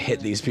God, I want to hit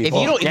these people.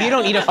 If you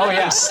don't eat a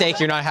fucking steak,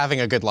 you're not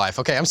having a good life.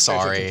 Okay, I'm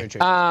sorry.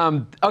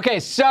 Okay,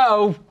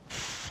 so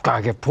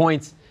gotta get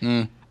points.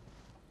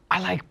 I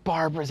like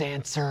Barbara's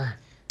answer.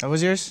 What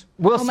was yours?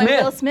 Will Oh my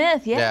Smith. Will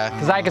Smith, yeah. Yeah.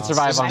 Because I could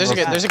survive on There's Will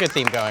a Smith. good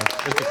theme going.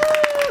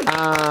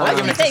 I was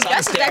gonna say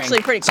Gus is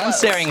actually pretty Sun close.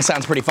 staring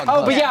sounds pretty fucking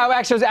Oh, close. but yeah,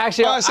 actually,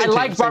 Oh, I same team,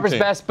 like same Barbara's team.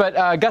 best, but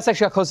Gus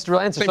actually got closest to the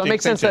real answer, Same so it team,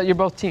 makes same sense that team. you're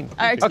both team.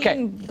 Our Okay.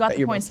 team got the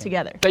you're points both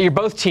together. That you're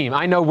both team.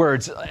 I know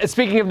words.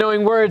 Speaking of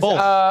knowing words,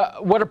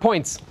 what are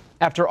points?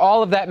 After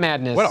all of that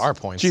madness. What are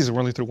points? Jesus, we're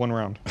only through one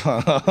round.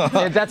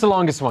 That's the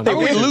longest one. Are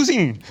we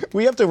losing?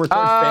 We have to record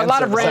A fan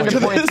lot of service random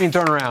after points this. being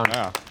thrown around.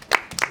 Yeah.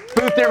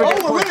 Booth never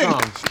gets we're points winning.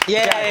 wrong.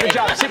 Yay. Good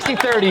job.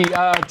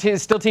 60-30.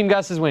 Still Team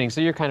Gus is winning, so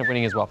you're kind of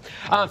winning as well.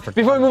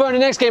 Before we move on to the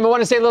next game, I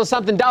want to say a little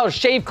something. Dollar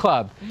Shave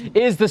Club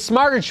is the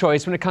smarter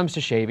choice when it comes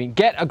to shaving.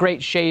 Get a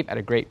great shave at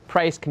a great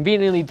price,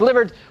 conveniently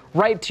delivered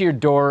right to your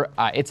door.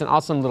 It's an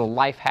awesome little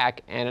life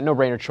hack and a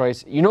no-brainer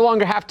choice. You no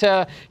longer have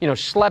to,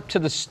 schlep to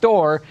the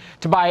store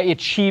to buy a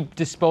cheap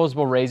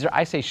disposable razor.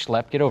 I say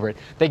schlep, get over it.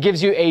 That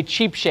gives you a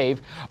cheap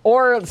shave,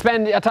 or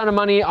spend a ton of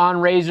money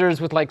on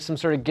razors with like some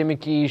sort of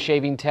gimmicky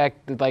shaving tech,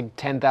 with like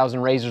 10,000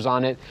 razors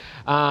on it.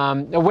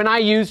 When I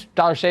use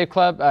Dollar Shave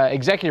Club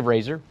Executive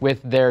Razor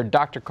with their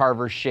Dr.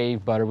 Carver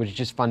Shave Butter, which is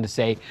just fun to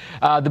say,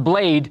 the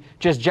blade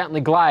just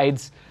gently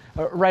glides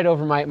right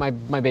over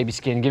my baby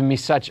skin, giving me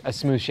such a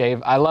smooth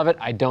shave. I love it.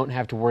 I don't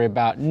have to worry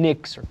about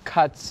nicks or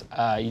cuts.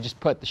 You just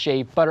put the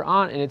shave butter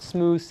on and it's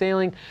smooth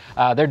sailing.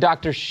 Their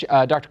Dr.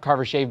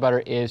 Carver Shave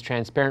Butter is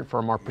transparent for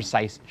a more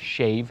precise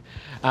shave.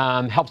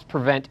 Helps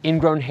prevent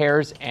ingrown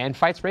hairs and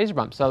fights razor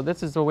bumps. So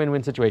this is a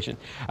win-win situation.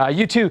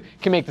 You too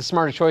can make the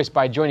smarter choice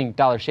by joining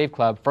Dollar Shave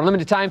Club. For a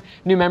limited time,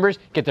 new members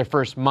get their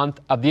first month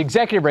of the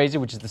Executive Razor,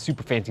 which is the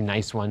super fancy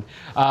nice one,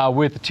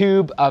 with a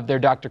tube of their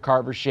Dr.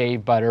 Carver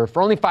Shave Butter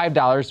for only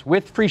 $5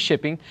 with free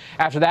shipping.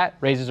 After that,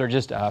 razors are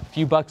just a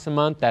few bucks a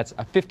month. That's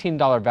a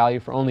 $15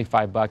 value for only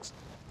 $5.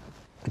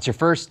 It's your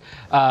first,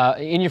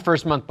 in your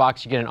first month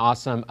box, you get an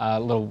awesome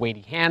little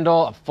weighty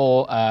handle, a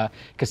full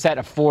cassette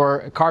of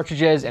 4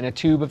 cartridges, and a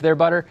tube of their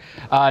butter.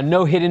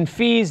 No hidden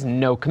fees,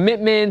 no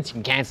commitments. You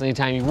can cancel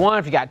anytime you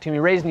want. If you got too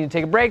many razors and you need to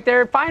take a break,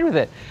 they're fine with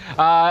it.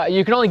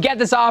 You can only get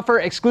this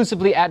offer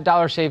exclusively at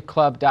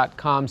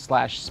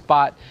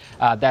dollarshaveclub.com/spot.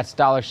 That's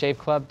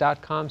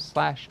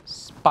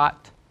dollarshaveclub.com/spot.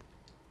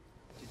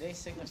 Do they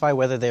signify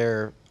whether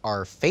there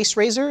are face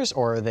razors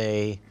or are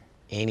they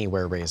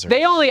anywhere razors?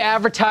 They only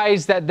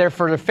advertise that they're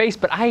for their face,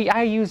 but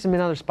I use them in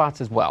other spots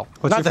as well.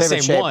 What's Not your the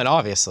favorite same shape? one,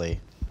 obviously.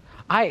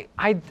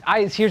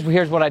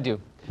 Here's what I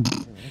do.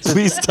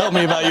 Please tell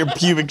me about your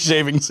pubic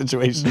shaving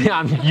situation.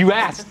 You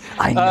asked.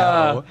 I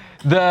know.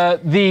 The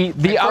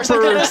First,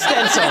 upper. they cut a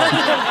stencil.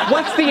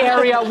 What's the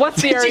area? What's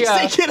the Did you area?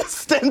 say get a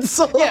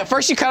stencil? Yeah,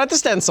 first you cut out the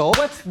stencil.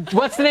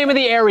 What's the name of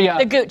the area?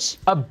 The gooch.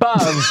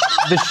 Above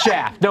the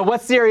shaft. No,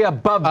 what's the area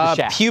above the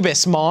shaft?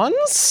 Pubis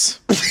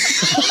mons?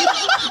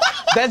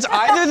 That's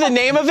either the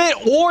name of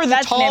it or the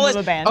That's the name of tallest.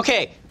 a band.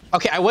 Okay,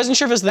 I wasn't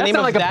sure if it was the That name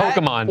of sounded like a that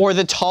Pokemon. or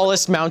the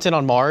tallest mountain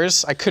on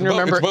Mars. I couldn't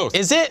remember. It's both.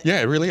 Is it?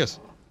 Yeah, it really is.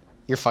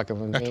 You're fucking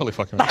with me. I'm totally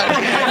fucking with you.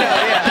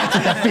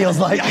 That feels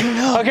like.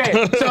 Okay,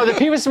 so the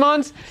pubis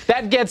mons,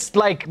 that gets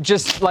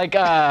just like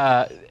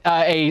a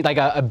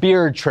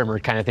beard trimmer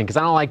kind of thing, because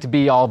I don't like to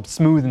be all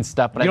smooth and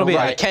stuff. But You I don't be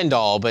don't like a Ken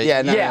doll, but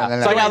Yeah, no, Yeah, no,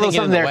 no, so I got a little Anything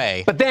something in the there.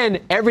 way. But then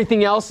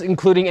everything else,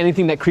 including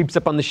anything that creeps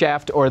up on the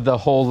shaft or the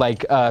whole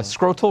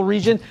scrotal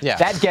region, Yeah.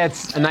 that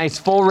gets a nice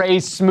full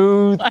raise,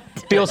 smooth,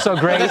 feels so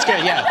great. that's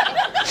good. Yeah.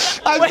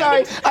 I'm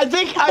sorry. I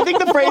think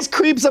the phrase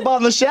 "creeps up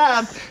on the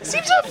shaft"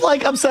 seems to have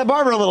like upset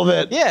Barbara a little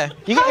bit. Yeah.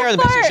 You can hear the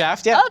base of the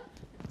shaft. Yeah. Up.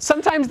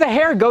 Sometimes the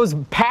hair goes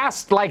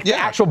past the Yeah.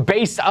 actual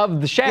base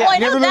of the shaft. Well, I You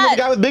know ever remember the that.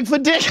 guy with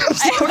Bigfoot dick? I'm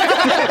sorry.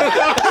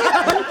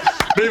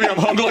 Baby, I'm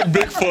hung like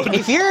Bigfoot.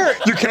 If you're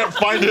You can't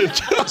find it.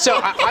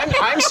 so,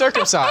 I'm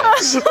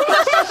circumcised. You know,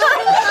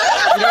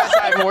 that's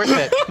not even worth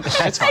it.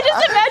 That's fine.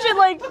 Just imagine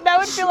that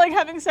would feel like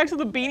having sex with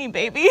a Beanie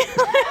Baby.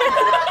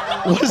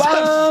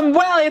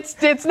 Well,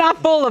 it's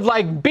not full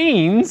of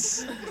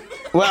beans.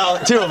 Well,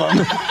 2 of them.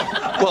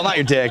 Well, not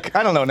your dick.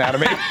 I don't know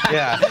anatomy.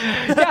 Yeah.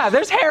 Yeah,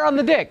 there's hair on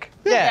the dick.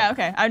 Yeah,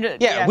 okay. I'm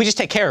just. Yeah, we just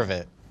take care of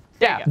it.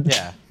 Yeah.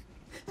 Yeah.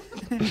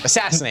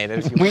 Assassinate it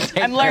if you want.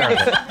 I'm learning.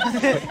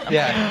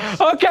 Yeah.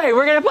 Okay,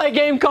 we're gonna play a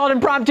game called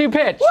Impromptu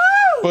Pitch.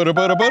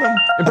 Bada-bada-bada.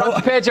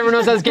 Impromptu Pitch. Everyone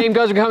knows how this game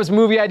goes. We come up with some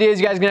movie ideas.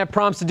 You guys are gonna have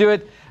prompts to do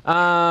it.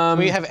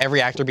 We have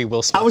every actor be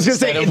Will Smith. I was gonna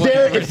say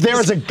if there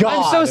was a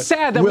god. I'm so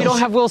sad that we don't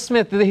have Will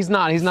Smith. That he's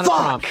not. He's not a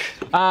Fuck.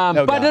 prompt.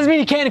 But it doesn't mean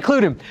you can't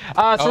include him.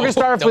 So we're gonna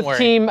start off don't with worry.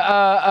 Team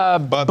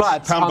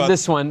Butts Pound on Butts.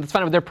 this one. Let's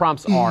find out what their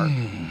prompts are.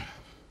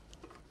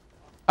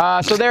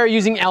 So they're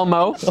using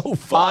Elmo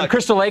on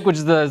Crystal Lake, which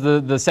is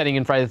the setting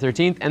in Friday the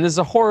 13th, and this is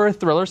a horror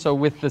thriller. So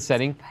with the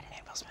setting,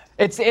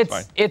 it's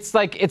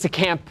a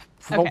camp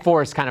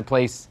forest kind of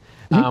place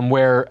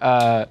where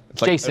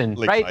Jason,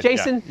 Lakeside, right? yeah.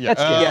 Jason, Yeah.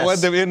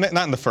 that's good. Well,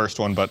 not in the first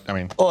one, but I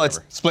mean. Well, it's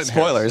whatever. Splitting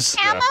spoilers.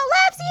 hairs. Elmo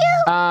loves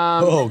you.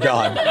 Oh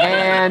God.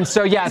 And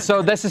so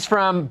so this is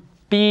from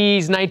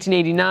Bees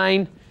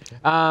 1989.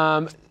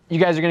 You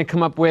guys are gonna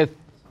come up with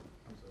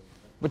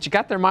what you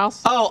got there,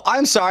 Miles? Oh,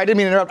 I'm sorry. I didn't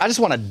mean to interrupt. I just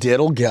want to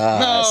diddle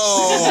Gus.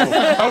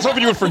 Oh, I was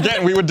hoping you would forget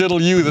and we would diddle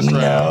you this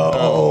round.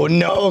 Oh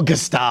no,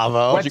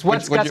 Gustavo.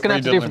 What's Gus gonna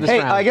have to do for this Hey,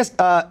 round? I guess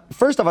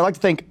first off, I'd like to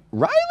thank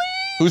Riley.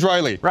 Who's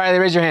Riley? Riley,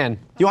 raise your hand.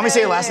 Do you want me to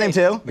say your last name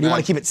too? Or do you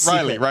want to keep it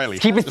secret? Riley.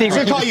 Keep it secret.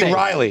 I'm gonna call keep it you safe.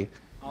 Riley.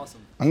 Awesome.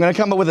 I'm gonna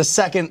come up with a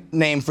second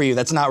name for you.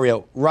 That's not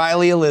real.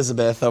 Riley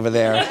Elizabeth over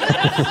there.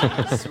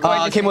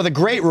 Came with a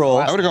great role.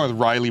 I would have gone with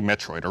Riley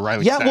Metroid or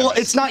Riley Yeah, well, Samus.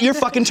 it's not your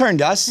fucking turn,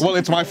 Gus. Well,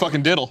 it's my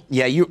fucking diddle.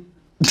 Yeah, you.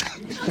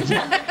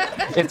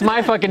 It's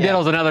My Fucking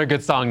Diddle's another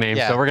good song name,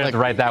 Yeah, so we're gonna have to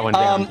write that one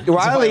down.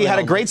 Riley had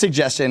a great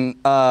suggestion.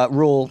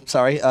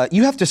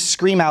 You have to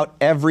scream out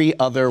every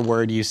other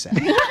word you say.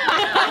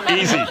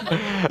 Easy.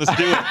 Let's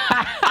do it.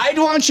 I'd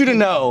want you to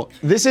know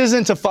this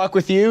isn't to fuck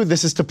with you.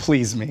 This is to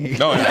please me.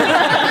 No,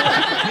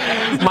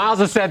 Miles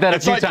has said that a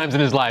it's few like- times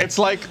in his life. It's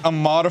like a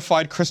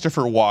modified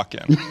Christopher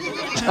Walken.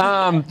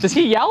 Does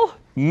he yell?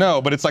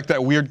 No, but it's like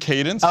that weird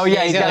cadence. Oh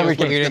yeah, he's got a weird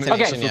weird cadence.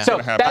 intonation, Okay, yeah. so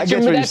It's gonna happen. I that's your,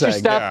 guess what you're that's your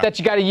saying, stuff yeah. that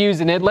you got to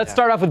use in it. Let's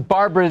start off with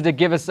Barbara to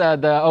give us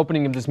the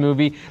opening of this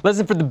movie.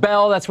 Listen for the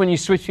bell. That's when you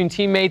switch between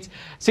teammates.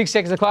 6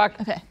 seconds the clock.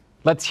 Okay.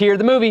 Let's hear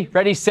the movie.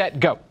 Ready,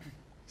 set, go.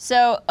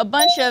 So a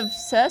bunch of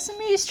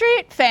Sesame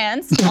Street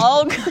fans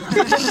all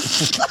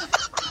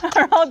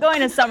are all going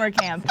to summer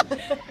camp,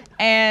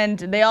 and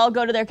they all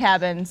go to their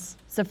cabins.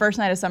 It's the first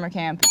night of summer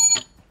camp.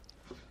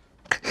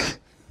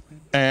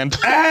 And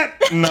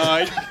at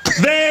night,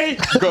 they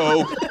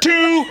go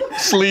to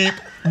sleep,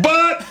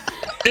 but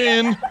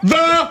in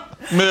the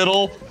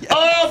middle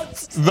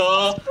of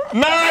the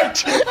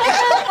night,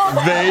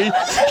 they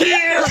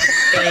hear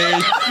a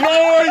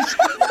noise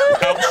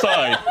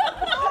outside.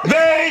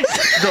 They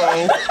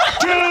go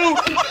to...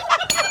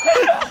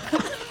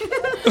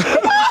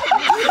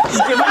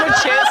 Give him a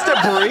chance to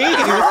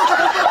breathe.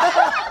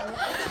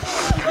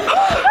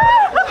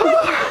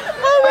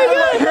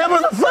 Hammer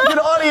the fucking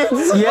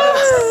audience. Yes.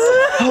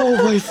 Oh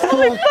my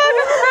fuck.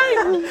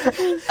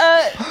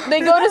 They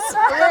go to.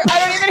 I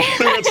don't even.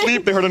 They went to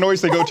sleep, they heard a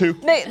noise, they go to...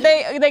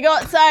 They go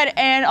outside,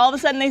 and all of a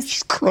sudden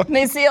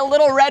they see a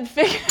little red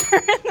figure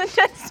in the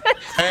distance.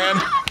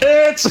 And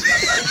it's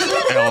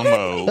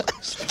Elmo.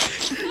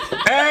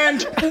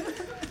 And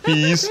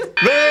he's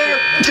there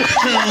to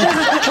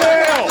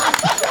kill.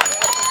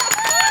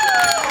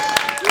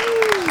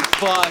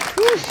 Fuck.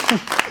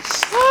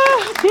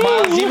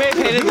 Miles, you may have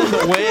hated them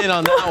to win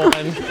on that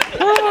one.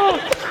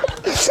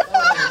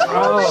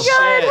 Oh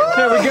shit!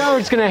 There we go. We're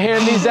just gonna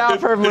hand these out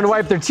for everyone to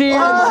wipe their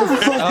tears.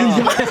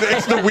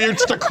 It's the weird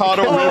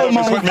staccato rhythm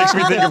is what makes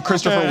me think of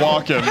Christopher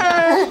Walken.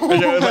 Yeah,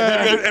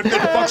 it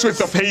fucks with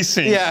the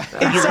pacing. Yeah.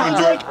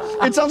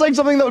 It sounds like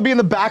something that would be in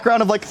the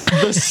background of like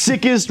the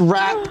sickest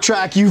rap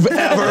track you've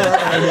ever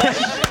heard.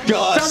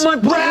 Gus.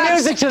 Someone put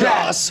music to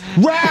that. Gus.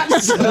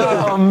 Raps.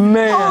 Oh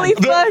man. Holy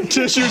The fuck!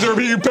 tissues are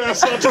being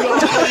passed out to the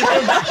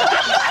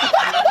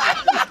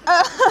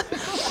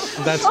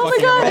That's Oh my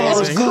fucking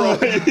God.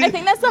 amazing. I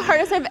think that's the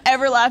hardest I've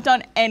ever laughed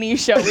on any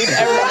show we've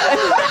ever done.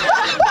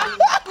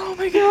 Oh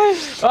my god!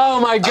 Oh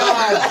my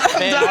God.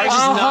 Man, ours is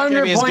not gonna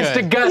 100 be as points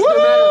to good. Gus, no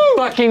matter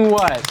fucking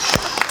what.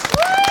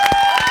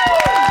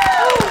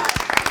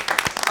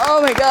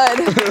 Oh my god!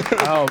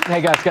 Oh,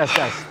 hey Gus.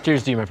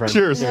 Cheers to you, my friend.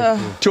 Cheers.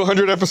 To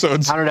 100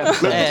 episodes. 100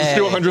 episodes. Let's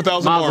do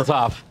 100,000 more. Mazel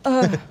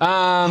tov.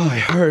 I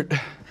hurt.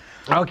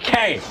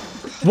 Okay.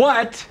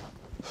 What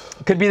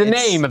could be the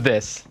name of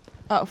this?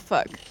 Oh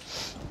fuck!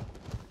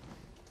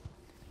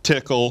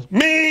 Tickle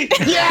me.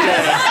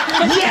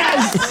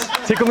 Yes.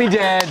 Tickle Me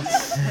Dead.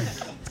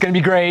 It's gonna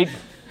be great.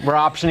 We're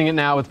optioning it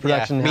now with Yeah,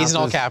 production me's in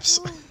all houses.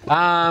 caps.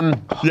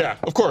 Yeah,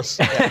 of course.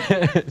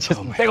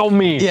 Just tickle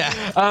me.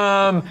 Yeah.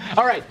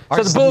 All right.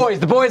 Ours is So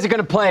the boys are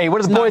gonna play.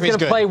 What are the not boys very gonna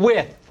good. play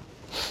with?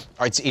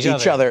 All right,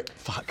 Each other.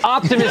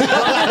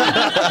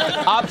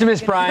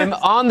 Optimus Prime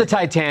on the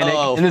Titanic,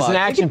 Oh, and this is an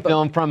fuck. action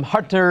film from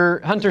Hunter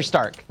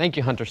Stark. Thank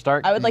you, Hunter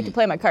Stark. I would like to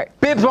play my cart.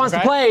 Bibbs wants to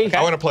play.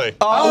 I want to play.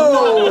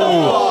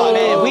 Oh,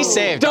 man, we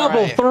saved. Double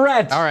All right.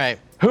 threat. All right,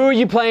 Who are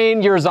you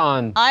playing yours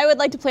on? I would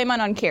like to play mine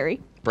on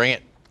Carrie. bring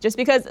it. Just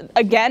because,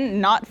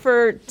 again, not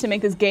to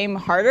make this game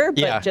harder, but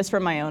Yeah. just for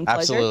my own pleasure.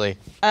 Absolutely.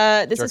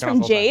 This is Jerking from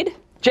off all the Jade.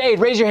 Jade,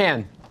 raise your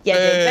hand. Yeah,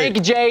 Jade. Thank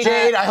you, Jade.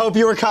 Jade, I hope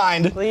you were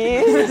kind.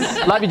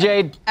 Love you,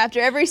 Jade. After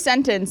every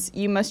sentence,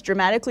 you must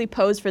dramatically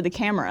pose for the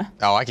camera.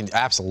 Oh, I can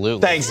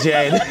absolutely. Thanks,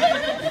 Jade.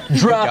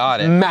 Got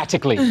it.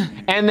 Dramatically.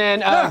 And then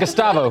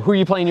Gustavo, who are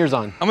you playing yours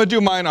on? I'm gonna do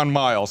mine on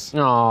Miles.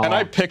 Aw. And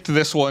I picked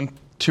this one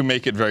to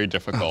make it very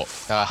difficult.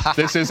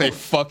 This is a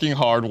fucking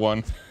hard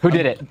one. Who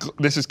did it?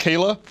 This is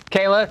Kayla.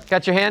 Kayla,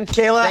 got your hand?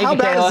 Kayla, Thank how you,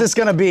 bad Kayla. is this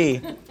gonna be?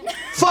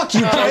 Fuck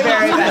you,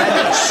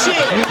 Kayla.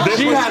 Shit.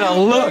 She had a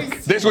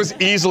look. This was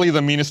easily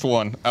the meanest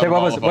one. Out Hey, of what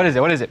all was of it? What them. is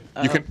it? What is it?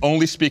 You can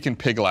only speak in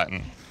Pig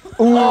Latin.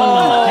 Do you know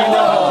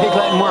how Pig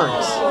Latin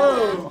works?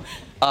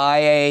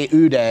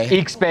 Ude.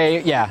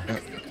 Ixpe, yeah.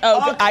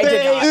 Oh, I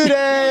did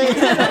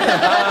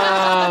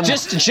not.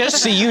 Just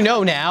so you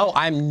know now,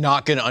 I'm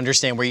not going to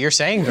understand what you're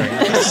saying during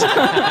this.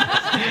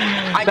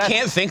 I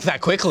can't think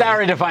that quickly. That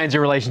already defines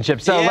your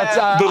relationship. So Yeah. let's.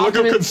 The look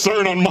of Optimus,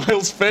 concern on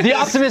Miles' face. the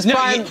Optimus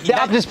Prime,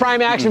 Optimus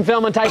Prime action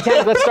film on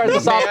Titanic. Let's start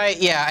this off.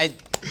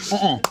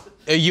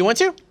 You want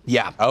to?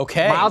 Yeah.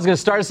 Okay. Miles is gonna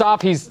start us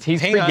off. He's Hang on.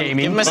 Give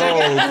pre-gaming. him a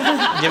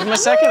second. Give him a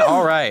second.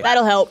 All right.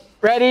 That'll help.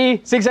 Ready?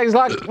 6 seconds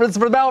clock. Let's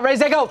for the bell. Ready,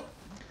 set, go.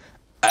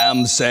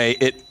 Say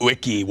it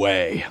wiki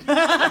way.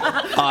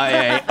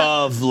 I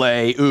of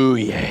lay ooh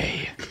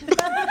yay.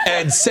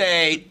 And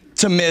say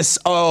to Miss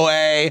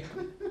O.A.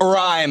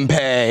 rhyme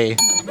pay.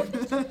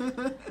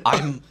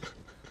 I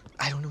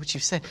don't know what you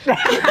said.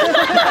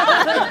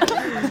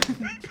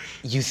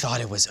 You thought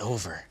it was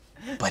over,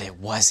 but it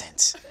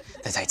wasn't.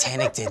 The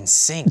Titanic didn't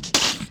sink.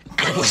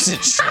 It was a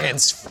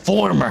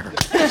transformer.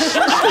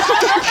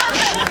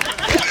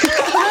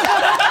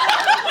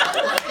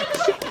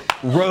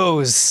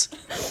 Rose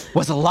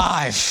was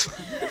alive,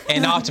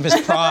 and Optimus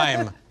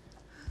Prime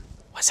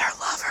was her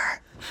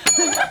lover.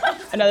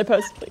 Another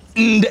post, please.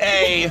 And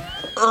a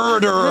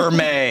murderer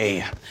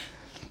may.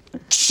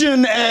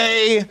 Chin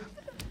a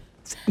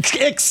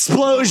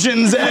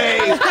explosions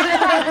a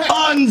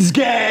uns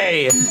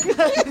gay.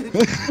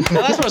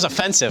 Now that was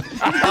offensive.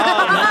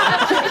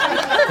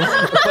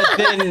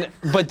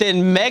 But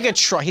then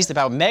Megatron. He's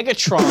about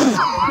Megatron.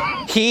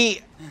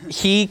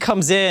 He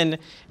comes in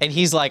and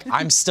he's like,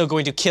 I'm still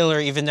going to kill her,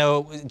 even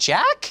though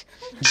Jack.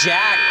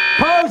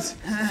 Pose.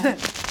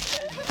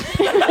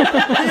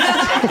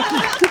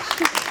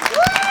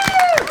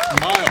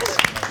 Miles,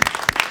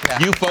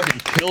 you fucking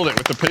killed it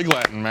with the pig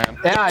Latin, man.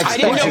 Yeah, I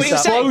didn't know what he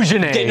was saying.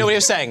 Explosion. Didn't know what he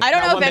was saying. I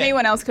don't Not know one if bit.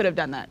 anyone else could have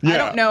done that. I Yeah.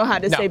 don't know how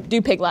to No.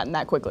 do Pig Latin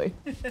that quickly.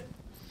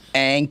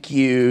 Thank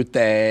you,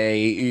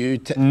 they.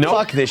 Nope.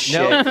 Fuck this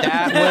shit. Nope,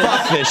 that was.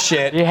 Fuck this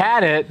shit. You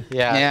had it.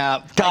 Yeah.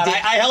 Yeah. God,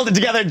 I held it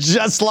together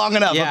just long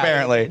enough, Yeah.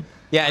 apparently.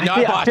 Yeah, no, feel- I I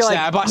feel botched like-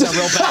 that. I botched that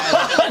real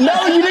bad.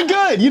 No, you did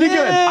good. You did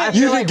good. I You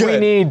feel did like we good.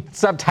 need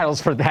subtitles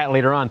for that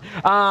later on.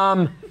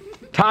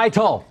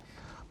 Title.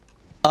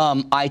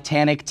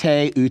 Titanic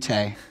te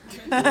ute.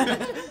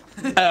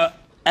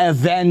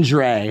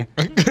 Avengere.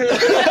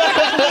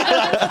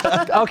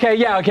 Okay,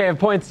 yeah, okay,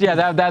 points. Yeah,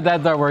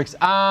 that works.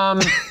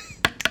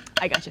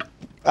 I got you.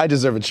 I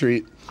deserve a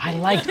treat. I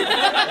liked. You've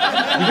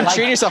been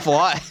treating yourself a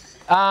lot.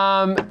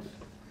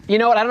 You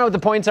know what? I don't know what the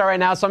points are right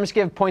now, so I'm just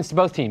gonna give points to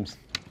both teams.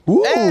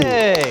 Ooh.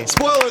 Hey.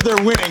 Spoiler, they're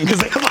winning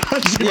because they have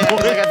 100 Yeah,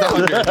 points. I got the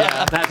 100.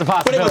 Yeah. That's a But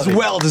it possibility. was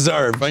well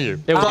deserved. Thank you.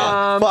 It was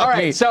all Fuck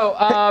right, me.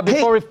 so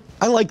before we.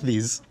 I like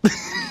these.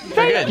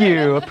 Thank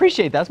you.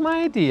 Appreciate that. That's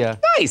my idea.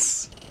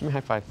 Nice. Give me a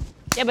high five.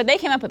 Yeah, but they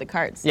came up with the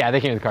cards. Yeah, they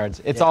came with the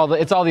cards. It's all the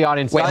audience. Wait, the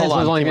audience hold was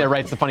on. only me that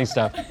writes the funny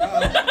stuff.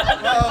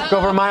 Go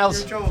over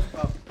Miles.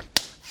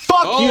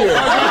 Fuck you.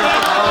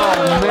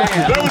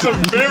 That was a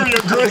very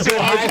aggressive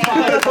high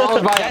five.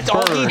 Followed by That's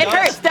all he bird. It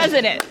hurts,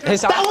 doesn't it?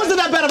 That wasn't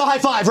that bad of a high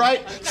five,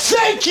 right?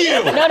 Thank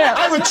you. No.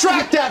 I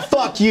retract that.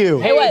 Fuck you.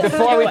 Hey, was.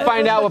 before we It was.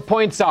 find out what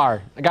points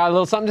are, I got a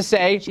little something to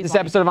say. This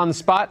episode of On the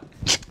Spot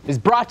is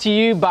brought to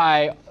you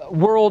by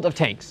World of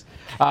Tanks.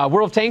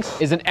 World of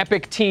Tanks is an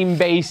epic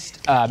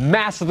team-based,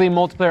 massively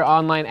multiplayer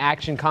online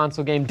action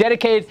console game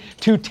dedicated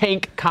to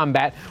tank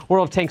combat.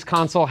 World of Tanks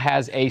console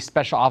has a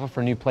special offer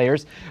for new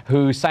players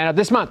who sign up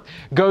this month.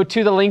 Go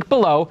to the link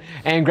below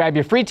and grab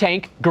your free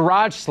tank,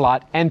 garage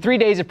slot, and 3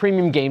 days of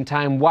premium game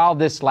time while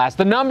this lasts.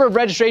 The number of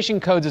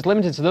registration codes is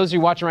limited, so those of you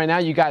watching right now,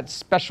 you got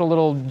special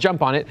little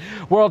jump on it.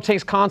 World of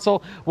Tanks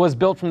console was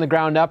built from the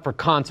ground up for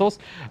consoles,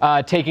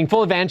 taking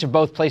full advantage of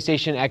both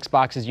PlayStation and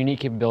Xbox's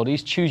unique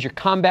capabilities. Choose your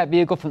combat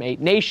vehicle from 8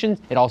 nations.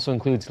 It also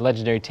includes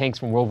legendary tanks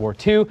from World War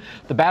II.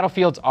 The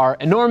battlefields are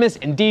enormous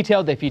and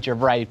detailed. They feature a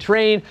variety of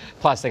terrain,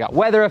 plus they got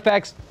weather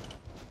effects.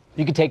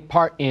 You can take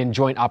part in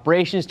joint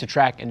operations to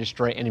track and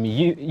destroy enemy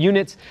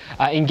units,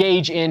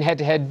 engage in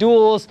head-to-head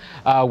duels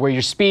where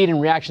your speed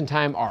and reaction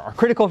time are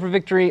critical for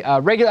victory.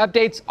 Regular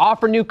updates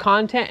offer new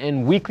content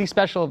and weekly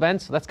special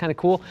events, so that's kind of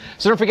cool.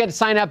 So don't forget to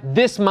sign up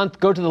this month.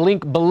 Go to the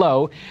link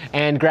below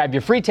and grab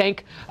your free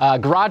tank,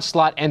 garage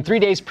slot, and 3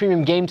 days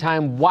premium game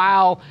time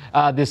while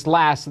this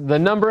lasts. The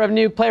number of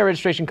new player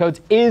registration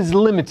codes is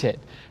limited.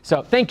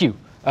 So thank you,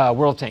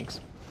 World Tanks.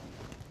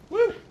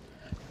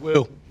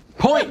 Woo.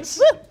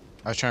 Points.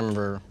 I was trying to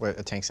remember what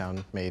a tank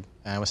sound made.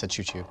 I almost said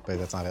choo-choo, but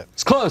that's not it.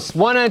 It's close.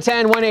 1 out of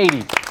 10,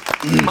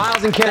 180.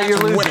 Miles and Carrie, you're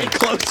losing. Way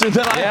closer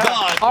than I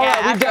thought. All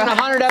right, we've done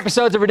 100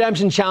 episodes of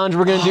Redemption Challenge.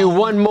 We're going to do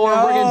one more.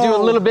 We're going to do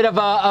a little bit of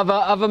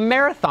a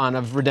marathon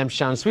of Redemption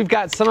Challenge. So we've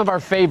got some of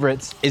our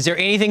favorites. Is there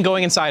anything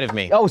going inside of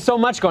me? Oh, so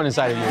much going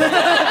inside of you.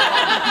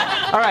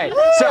 All right,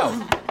 so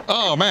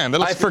Oh man, that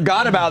looks I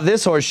forgot about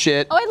this horse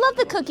shit. Oh, I love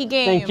the cookie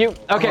game. thank you.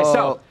 Okay,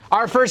 so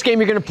our first game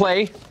you're going to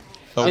play.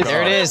 Oh,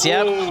 There it God. is,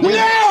 yep.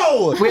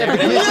 No! We have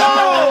the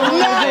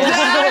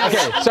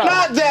Okay, so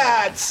Not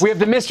that! we have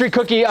the mystery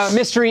cookie,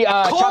 mystery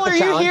Cole, chocolate are you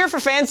challenge. here for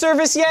fan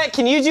service yet?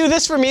 Can you do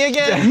this for me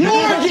again?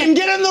 Morgan,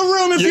 get in the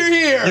room if you're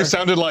here! You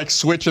sounded like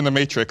Switch in the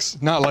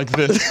Matrix, not like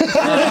this.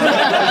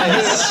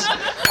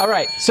 All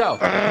right, so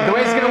the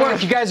way it's gonna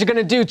work, you guys are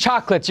gonna do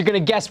chocolates. You're gonna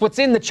guess what's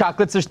in the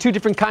chocolates. There's 2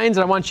 different kinds,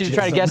 and I want you to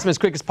try to guess them as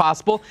quick as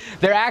possible.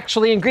 They're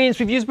actually ingredients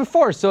we've used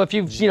before, so if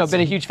you've been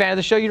a huge fan of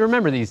the show, you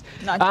remember these.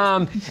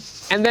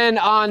 And then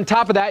on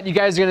top of that, you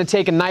guys are gonna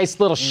take a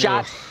nice little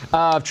shot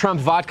of Trump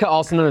vodka,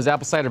 also known as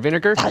apple cider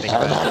vinegar. I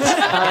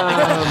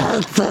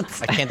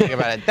can't think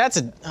about it. That's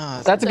a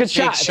good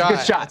shot. It's a good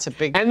shot. That's a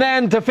big. And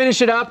then to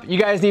finish it up, you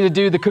guys need to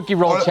do the cookie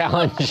roll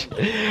challenge.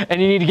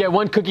 And you need to get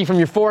 1 cookie from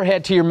your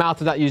forehead to your mouth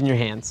without using your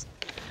hands.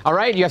 All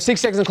right, you have 6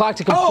 seconds on the clock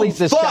to complete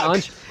this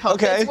challenge.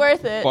 Okay. It's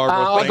worth it. Barbara,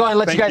 I'll go ahead and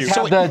let you guys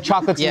thank have the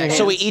chocolates in your Yeah. hands.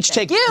 So we each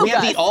take. You We have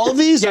to guys. eat all of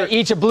these? Yeah, Or?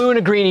 each a blue and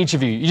a green, each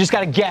of you. You just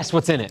got to guess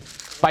what's in it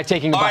by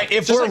taking a All bite. right,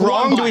 if Just we're like one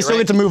wrong, do we bite, still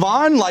right? get to move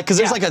on? Like, because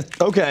there's Yeah. like a,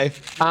 okay.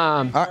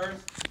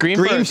 Green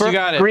Green first. fir- You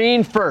got it.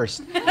 Green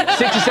first.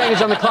 60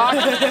 seconds on the clock.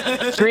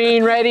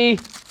 Green, ready,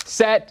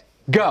 set,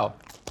 go.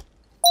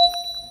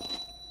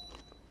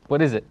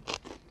 What is it?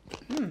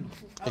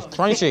 It's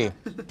crunchy.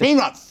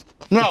 Peanuts.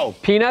 No.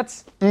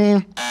 Peanuts?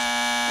 No.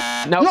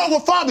 No,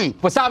 wasabi.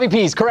 Wasabi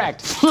peas,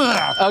 correct.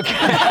 Okay.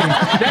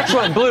 Next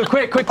one, blue,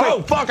 quick.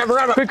 Oh, fuck, I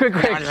forgot about Quick.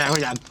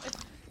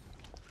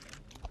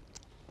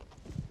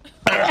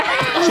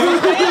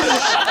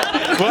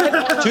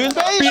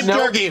 Toothpaste? No.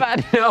 jerky.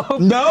 No.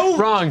 No?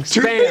 Wrong.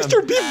 Toothpaste Spam.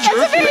 or beef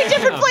jerky? It's a very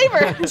different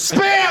flavor.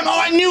 Spam!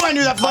 Oh, I knew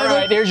that All flavor.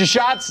 right, here's your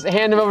shots.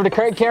 Hand them over to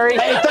Carrie.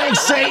 Hey,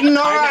 thanks, Satan.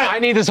 All I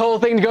right. need this whole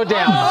thing to go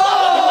down.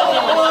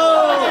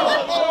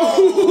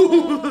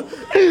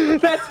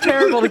 That's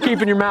terrible to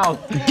keep in your mouth.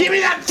 Give me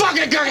that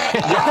fucking cookie.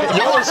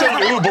 Y'all are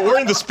saying ooh, but we're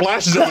in the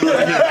splash zone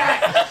right here.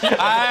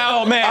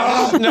 Oh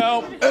man.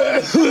 No.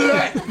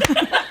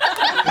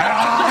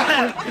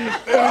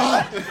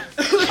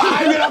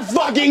 I'm gonna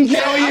fucking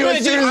kill you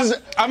as soon as.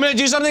 I'm gonna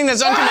do something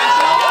that's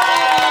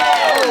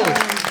unconventional.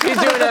 He's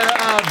doing a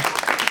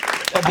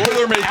A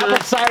Boilermaker. apple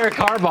cider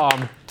car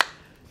bomb.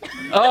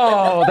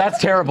 Oh, that's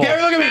terrible.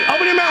 Gary, look at me.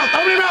 Open your mouth.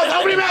 Open your mouth.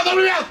 Open your mouth. Open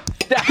your mouth.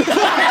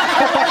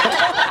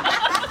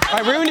 I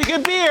ruined a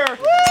good beer.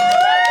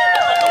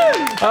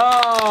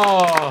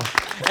 Oh,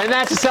 and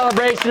that's a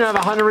celebration of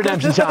 100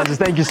 redemption challenges.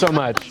 Thank you so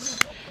much.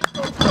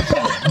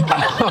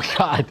 Oh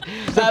God,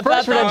 the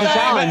first redemption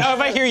challenge.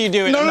 If I hear you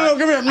do it. No,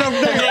 come here. No,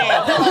 take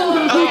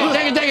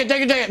it.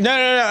 No.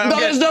 No,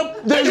 there's no,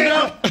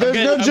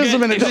 just a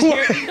minute. Just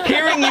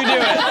hearing you do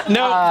it.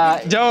 No,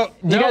 don't.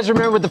 Do you guys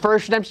remember what the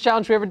first redemption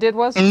challenge we ever did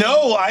was?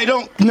 No, I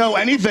don't know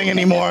anything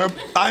anymore.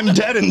 I'm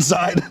dead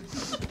inside.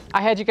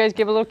 I had you guys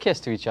give a little kiss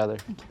to each other.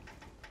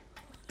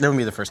 That would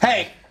be the first.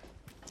 Hey,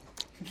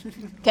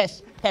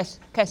 Kiss.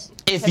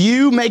 if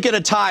you make it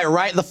a tie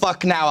right the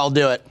fuck now, I'll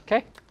do it.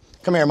 Okay.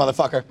 Come here,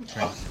 motherfucker.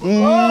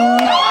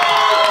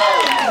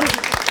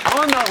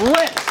 On the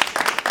lips.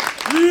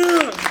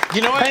 You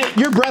know what? Hey,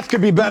 your breath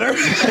could be better.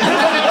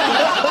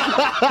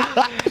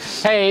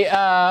 Hey,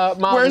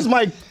 Mom. Where's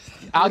my?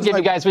 I'll give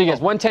you guys. What do you guys?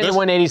 110 to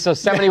 180. So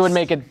 70 would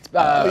make it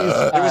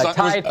tied. It was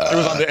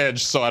on the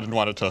edge, so I didn't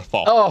want it to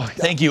fall. Oh,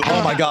 Thank you.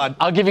 Oh my God.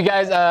 I'll give you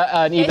guys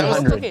an even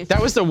 100. That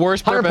was the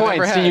worst burp 100 I've ever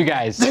points had. to you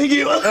guys. Thank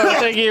you.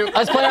 Thank you.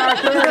 Let's play our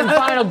third and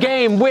final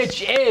game,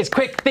 which is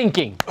quick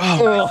thinking.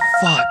 Oh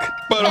fuck.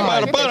 But All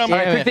right,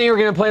 quick thing. We're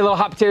gonna play a little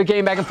hot potato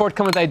game, back and forth,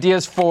 come with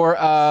ideas for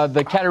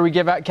the category we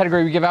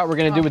give out. We're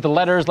gonna do with the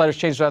letters. Letters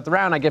change throughout the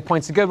round. I get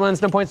points to good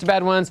ones, no points to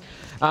bad ones.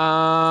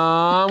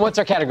 What's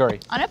our category?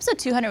 On episode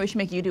 200, we should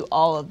make you do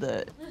all of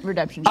the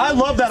redemption. I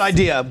love that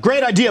idea.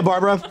 Great idea,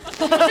 Barbara.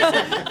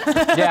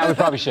 Yeah, we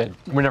probably should.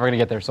 We're never gonna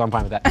get there, so I'm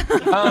fine with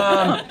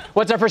that.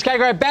 What's our first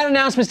category? Bad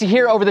announcements to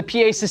hear over the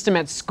PA system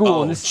at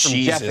school. And this is from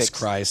Jesus Jeffix.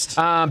 Christ.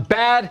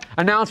 Bad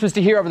announcements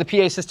to hear over the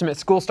PA system at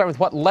school. Start with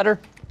what letter?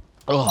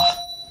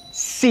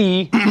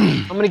 C.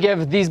 I'm gonna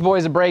give these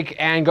boys a break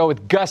and go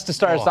with Gus to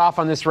start us off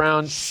on this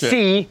round.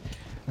 C.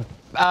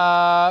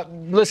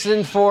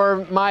 Listen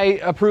for my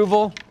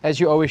approval, as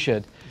you always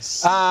should.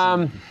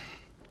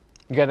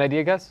 You got an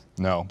idea, Gus?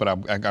 No, but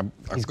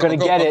He's gonna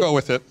get it. I'll go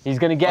with it. He's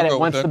gonna get I'll it go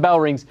once with the it. bell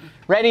rings.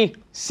 Ready,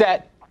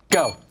 set,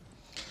 go.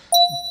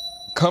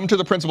 Come to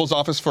the principal's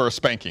office for a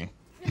spanking.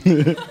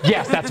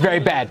 Yes, that's very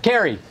bad.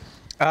 Carrie.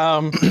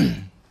 Come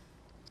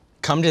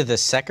to the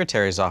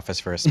secretary's office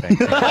for a spank.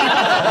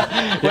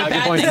 Yeah, I'll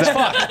give points to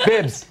that.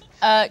 Bibbs.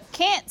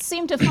 Can't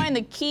seem to find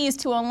the keys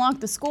to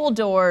unlock the school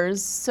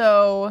doors,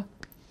 so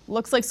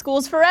looks like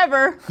school's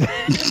forever.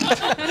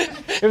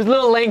 It was a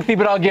little lengthy,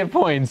 but I'll give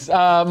points.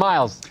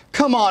 Miles.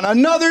 Come on,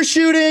 another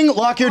shooting.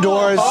 Lock your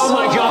doors. Oh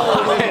my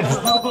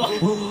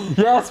God.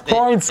 Yes,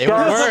 points. It would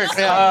Gus.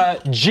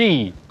 work.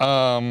 G.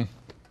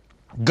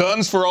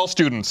 Guns for all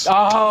students.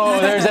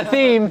 Oh, there's a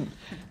theme.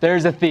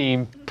 There's a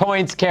theme.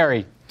 Points,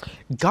 Carrie.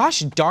 Gosh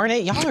darn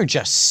it, y'all are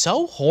just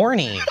so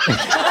horny.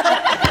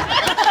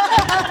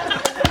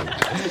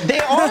 They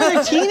are.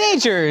 They're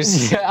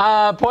teenagers.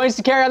 Points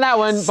to Carrie on that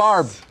one.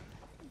 Barb.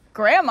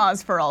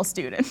 Grandma's for all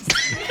students.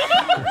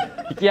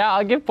 Yeah,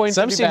 I'll give points.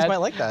 Some to students bad. might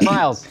like that.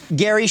 Miles.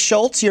 Gary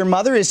Schultz, your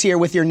mother is here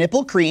with your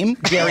nipple cream.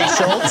 Gary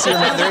Schultz, your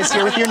mother is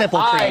here with your nipple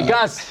All right, cream.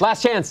 Gus.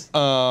 Last chance.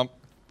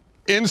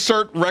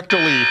 Insert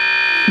rectally.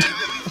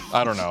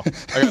 I don't know.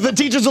 The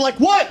teachers are like,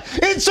 what?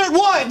 Insert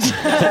what?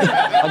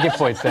 I'll give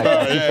points then.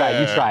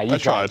 You tried.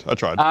 I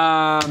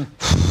tried.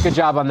 Good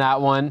job on that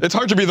one. It's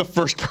hard to be the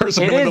first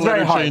person It when is the letter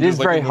very hard. It changes. is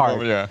like, very in the hard.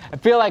 moment, yeah. I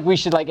feel like we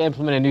should like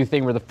implement a new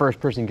thing where the first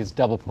person gets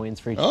double points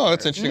for each. Oh,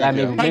 that's interesting. That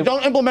idea. maybe- Hey,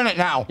 don't implement it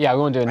now. Yeah, we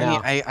won't do it I,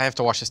 now. need- I have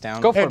to wash this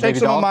down. Go for Hey, it, take baby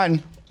some doll. of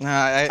mine.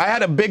 I I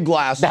had a big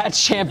glass. That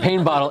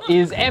champagne bottle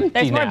is empty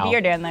There's more now. beer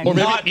down there. Or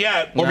maybe, Not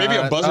yet. Or maybe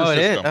a buzzer oh, it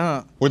is? system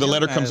Oh. where the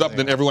letter comes up,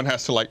 then everyone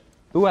has to like,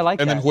 Ooh, I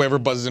like and that. then whoever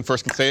buzzes in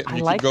first can say it, and I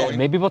you like keep going. that.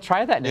 Maybe we'll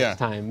try that next Yeah.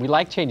 time. We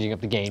like changing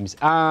up the games.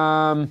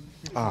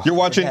 You're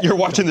watching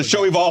the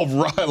show evolve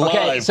live.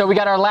 Okay, so we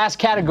got our last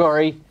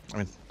category.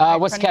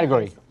 What's the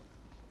category?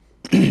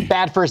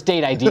 Bad first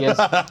date ideas.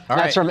 That's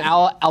right. from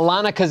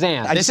Alana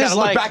Kazan. I This just gotta is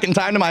look like- back in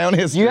time to my own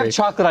history. You have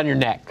chocolate on your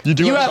neck. you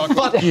do You have have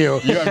chocolate. fuck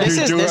you. You have- This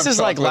you is do this have is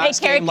like chocolate. last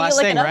Hey, Carrie, game, can you last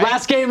look thing, it up? right?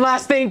 Last game,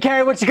 last thing.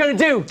 Carrie, what you gonna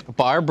do?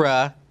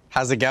 Barbara,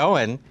 how's it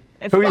going?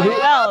 It's going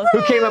well.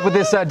 Who came up with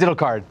this diddle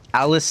card?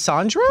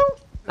 Alessandro?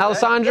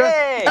 Alessandra?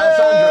 Yay.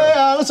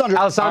 Alessandro.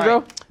 Alessandro? All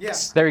right.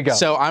 Yes. There we go.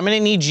 So I'm gonna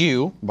need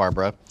you,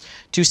 Barbara,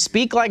 to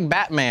speak like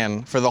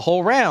Batman for the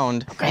whole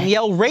round and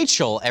yell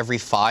Rachel every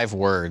 5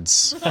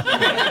 words.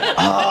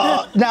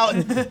 Now,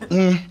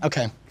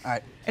 okay. All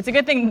right. It's a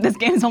good thing this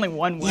game is only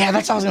one word. Yeah,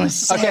 that's what I was gonna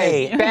say.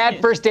 okay,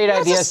 bad first date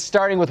ideas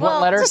starting with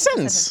what letter? It's a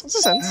sentence. It's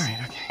a sentence.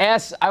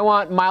 S. I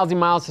want Milesy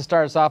Miles to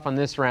start us off on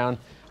this round.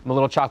 I'm a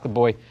little chocolate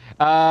boy.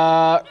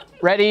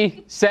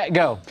 Ready, set,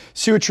 go.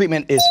 Sewer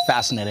treatment is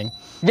fascinating.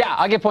 Yeah,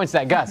 I'll give points to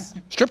that. Gus.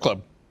 Strip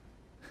club.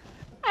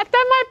 That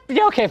might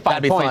be okay. 5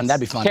 That'd be fun, points. that'd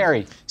be fun.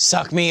 Carrie.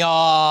 Suck me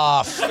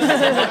off.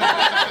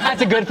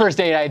 That's a good first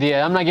date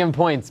idea. I'm not giving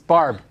points.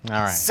 Barb.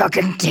 All right.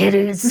 Sucking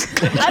titties.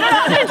 I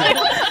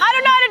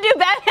don't know how to do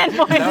Batman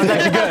voice. That was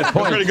actually good.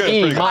 Points. pretty good, E.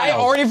 pretty good. I Miles.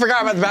 already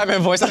forgot about the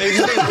Batman voice. I think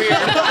it's weird.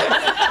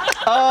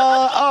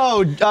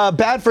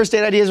 Bad first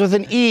date ideas with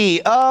an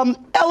E.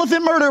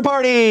 Elephant murder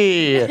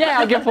party. Yeah,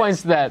 I'll give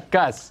points to that.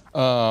 Gus.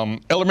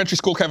 Elementary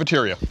school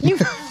cafeteria.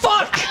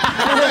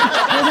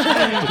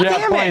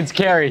 Yeah, points.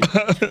 Carrie.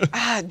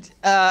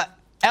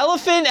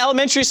 Elephant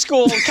elementary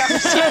school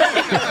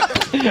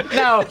cafeteria.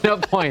 No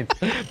points.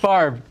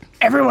 Barb.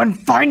 Everyone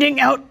finding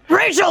out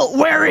Rachel,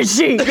 where is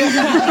she?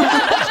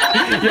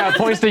 Yeah,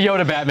 points to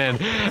Yoda Batman.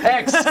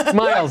 X.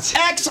 Miles.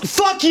 X,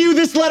 fuck you,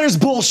 this letter's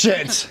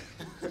bullshit.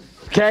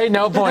 Okay,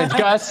 no points.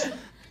 Gus.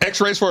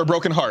 X-rays for a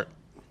broken heart.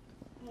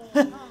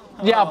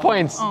 Yeah,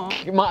 points.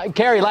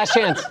 Carrie, last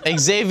chance.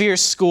 Xavier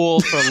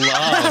School for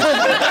Love.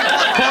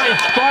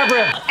 Points.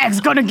 Barbara. X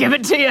gonna give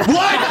it to you.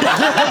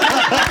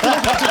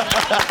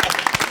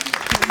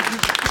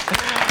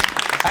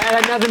 I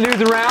had nothing to do with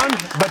the round,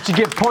 but you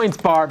get points,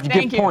 Barb. You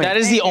Thank get you. points. That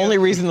is the only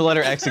reason the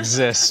letter X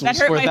exists That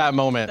hurt for my- that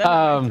moment.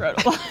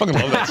 Fucking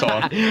love that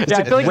song. yeah,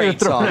 I feel like you were great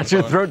throwing song. out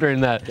your throat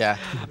during that. Yeah.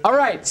 All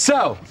right,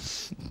 so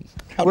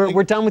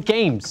we're done with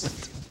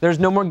games. There's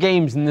no more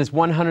games in this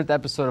 100th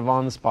episode of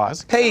On the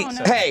Spot. Hey,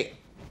 hey,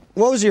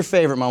 what was your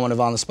favorite moment of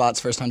On the Spot's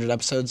first 100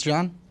 episodes,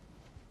 John?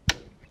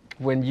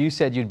 When you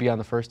said you'd be on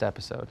the first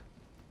episode.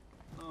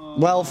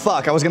 Well,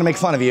 fuck, I was gonna make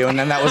fun of you, and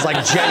then that was like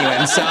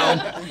genuine, so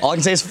all I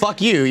can say is fuck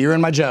you, you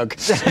ruined my joke.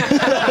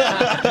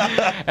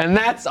 And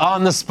that's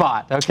On the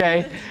Spot,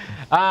 okay?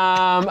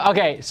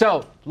 Okay,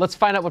 so let's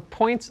find out what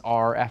points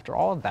are after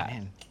all of that.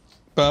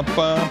 Ba,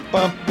 ba,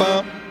 ba,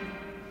 ba,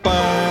 ba.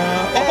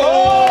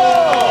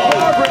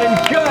 Barbara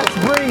and Gus,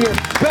 bring it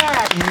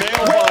back.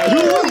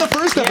 Who won the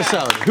first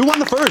episode? Who won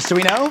the first, do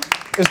we know?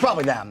 It was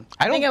probably them.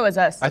 I think it was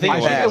us. I think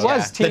it was. It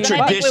was The Team And I think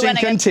we tradition went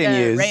against,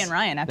 continues. Ray and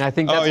Ryan after. I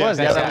think that Oh, yeah, was.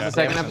 yeah, That yeah, was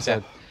the second yeah.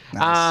 episode.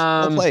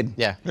 Well played.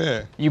 Yeah.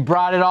 Yeah. You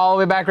brought it all the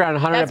way back around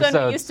 100 That's when we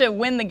episodes. used to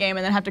win the game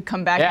and then have to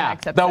come back Yeah,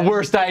 next the episode.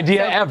 worst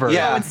idea ever. So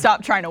I would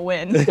stop trying to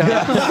win. We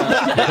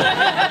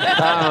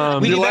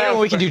do better when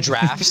we can do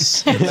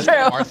drafts. That's True.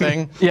 our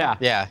thing. Yeah.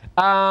 Yeah.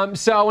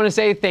 So I want to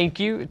say thank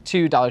you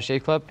to Dollar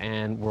Shave Club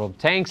and World of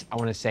Tanks. I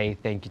want to say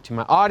thank you to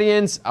my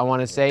audience. I want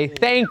to say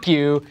thank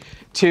you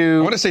to.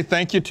 I want to say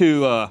thank you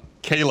to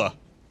Kayla.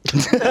 Me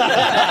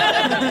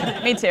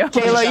too.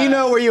 Kayla, you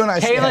know where you and I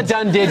Kayla stand.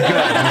 done did good.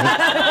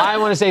 I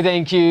want to say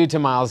thank you to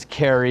Miles,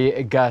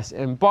 Carrie, Gus,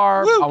 and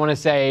Barb. I want to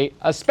say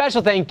a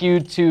special thank you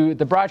to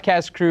the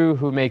broadcast crew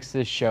who makes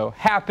this show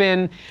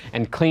happen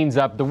and cleans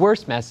up the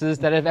worst messes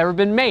that have ever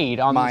been made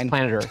on Mine. this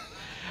planet Earth.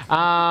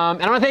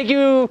 And I want to thank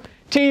you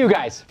to you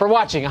guys for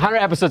watching 100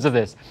 episodes of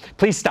this.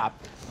 Please stop.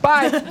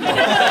 Bye.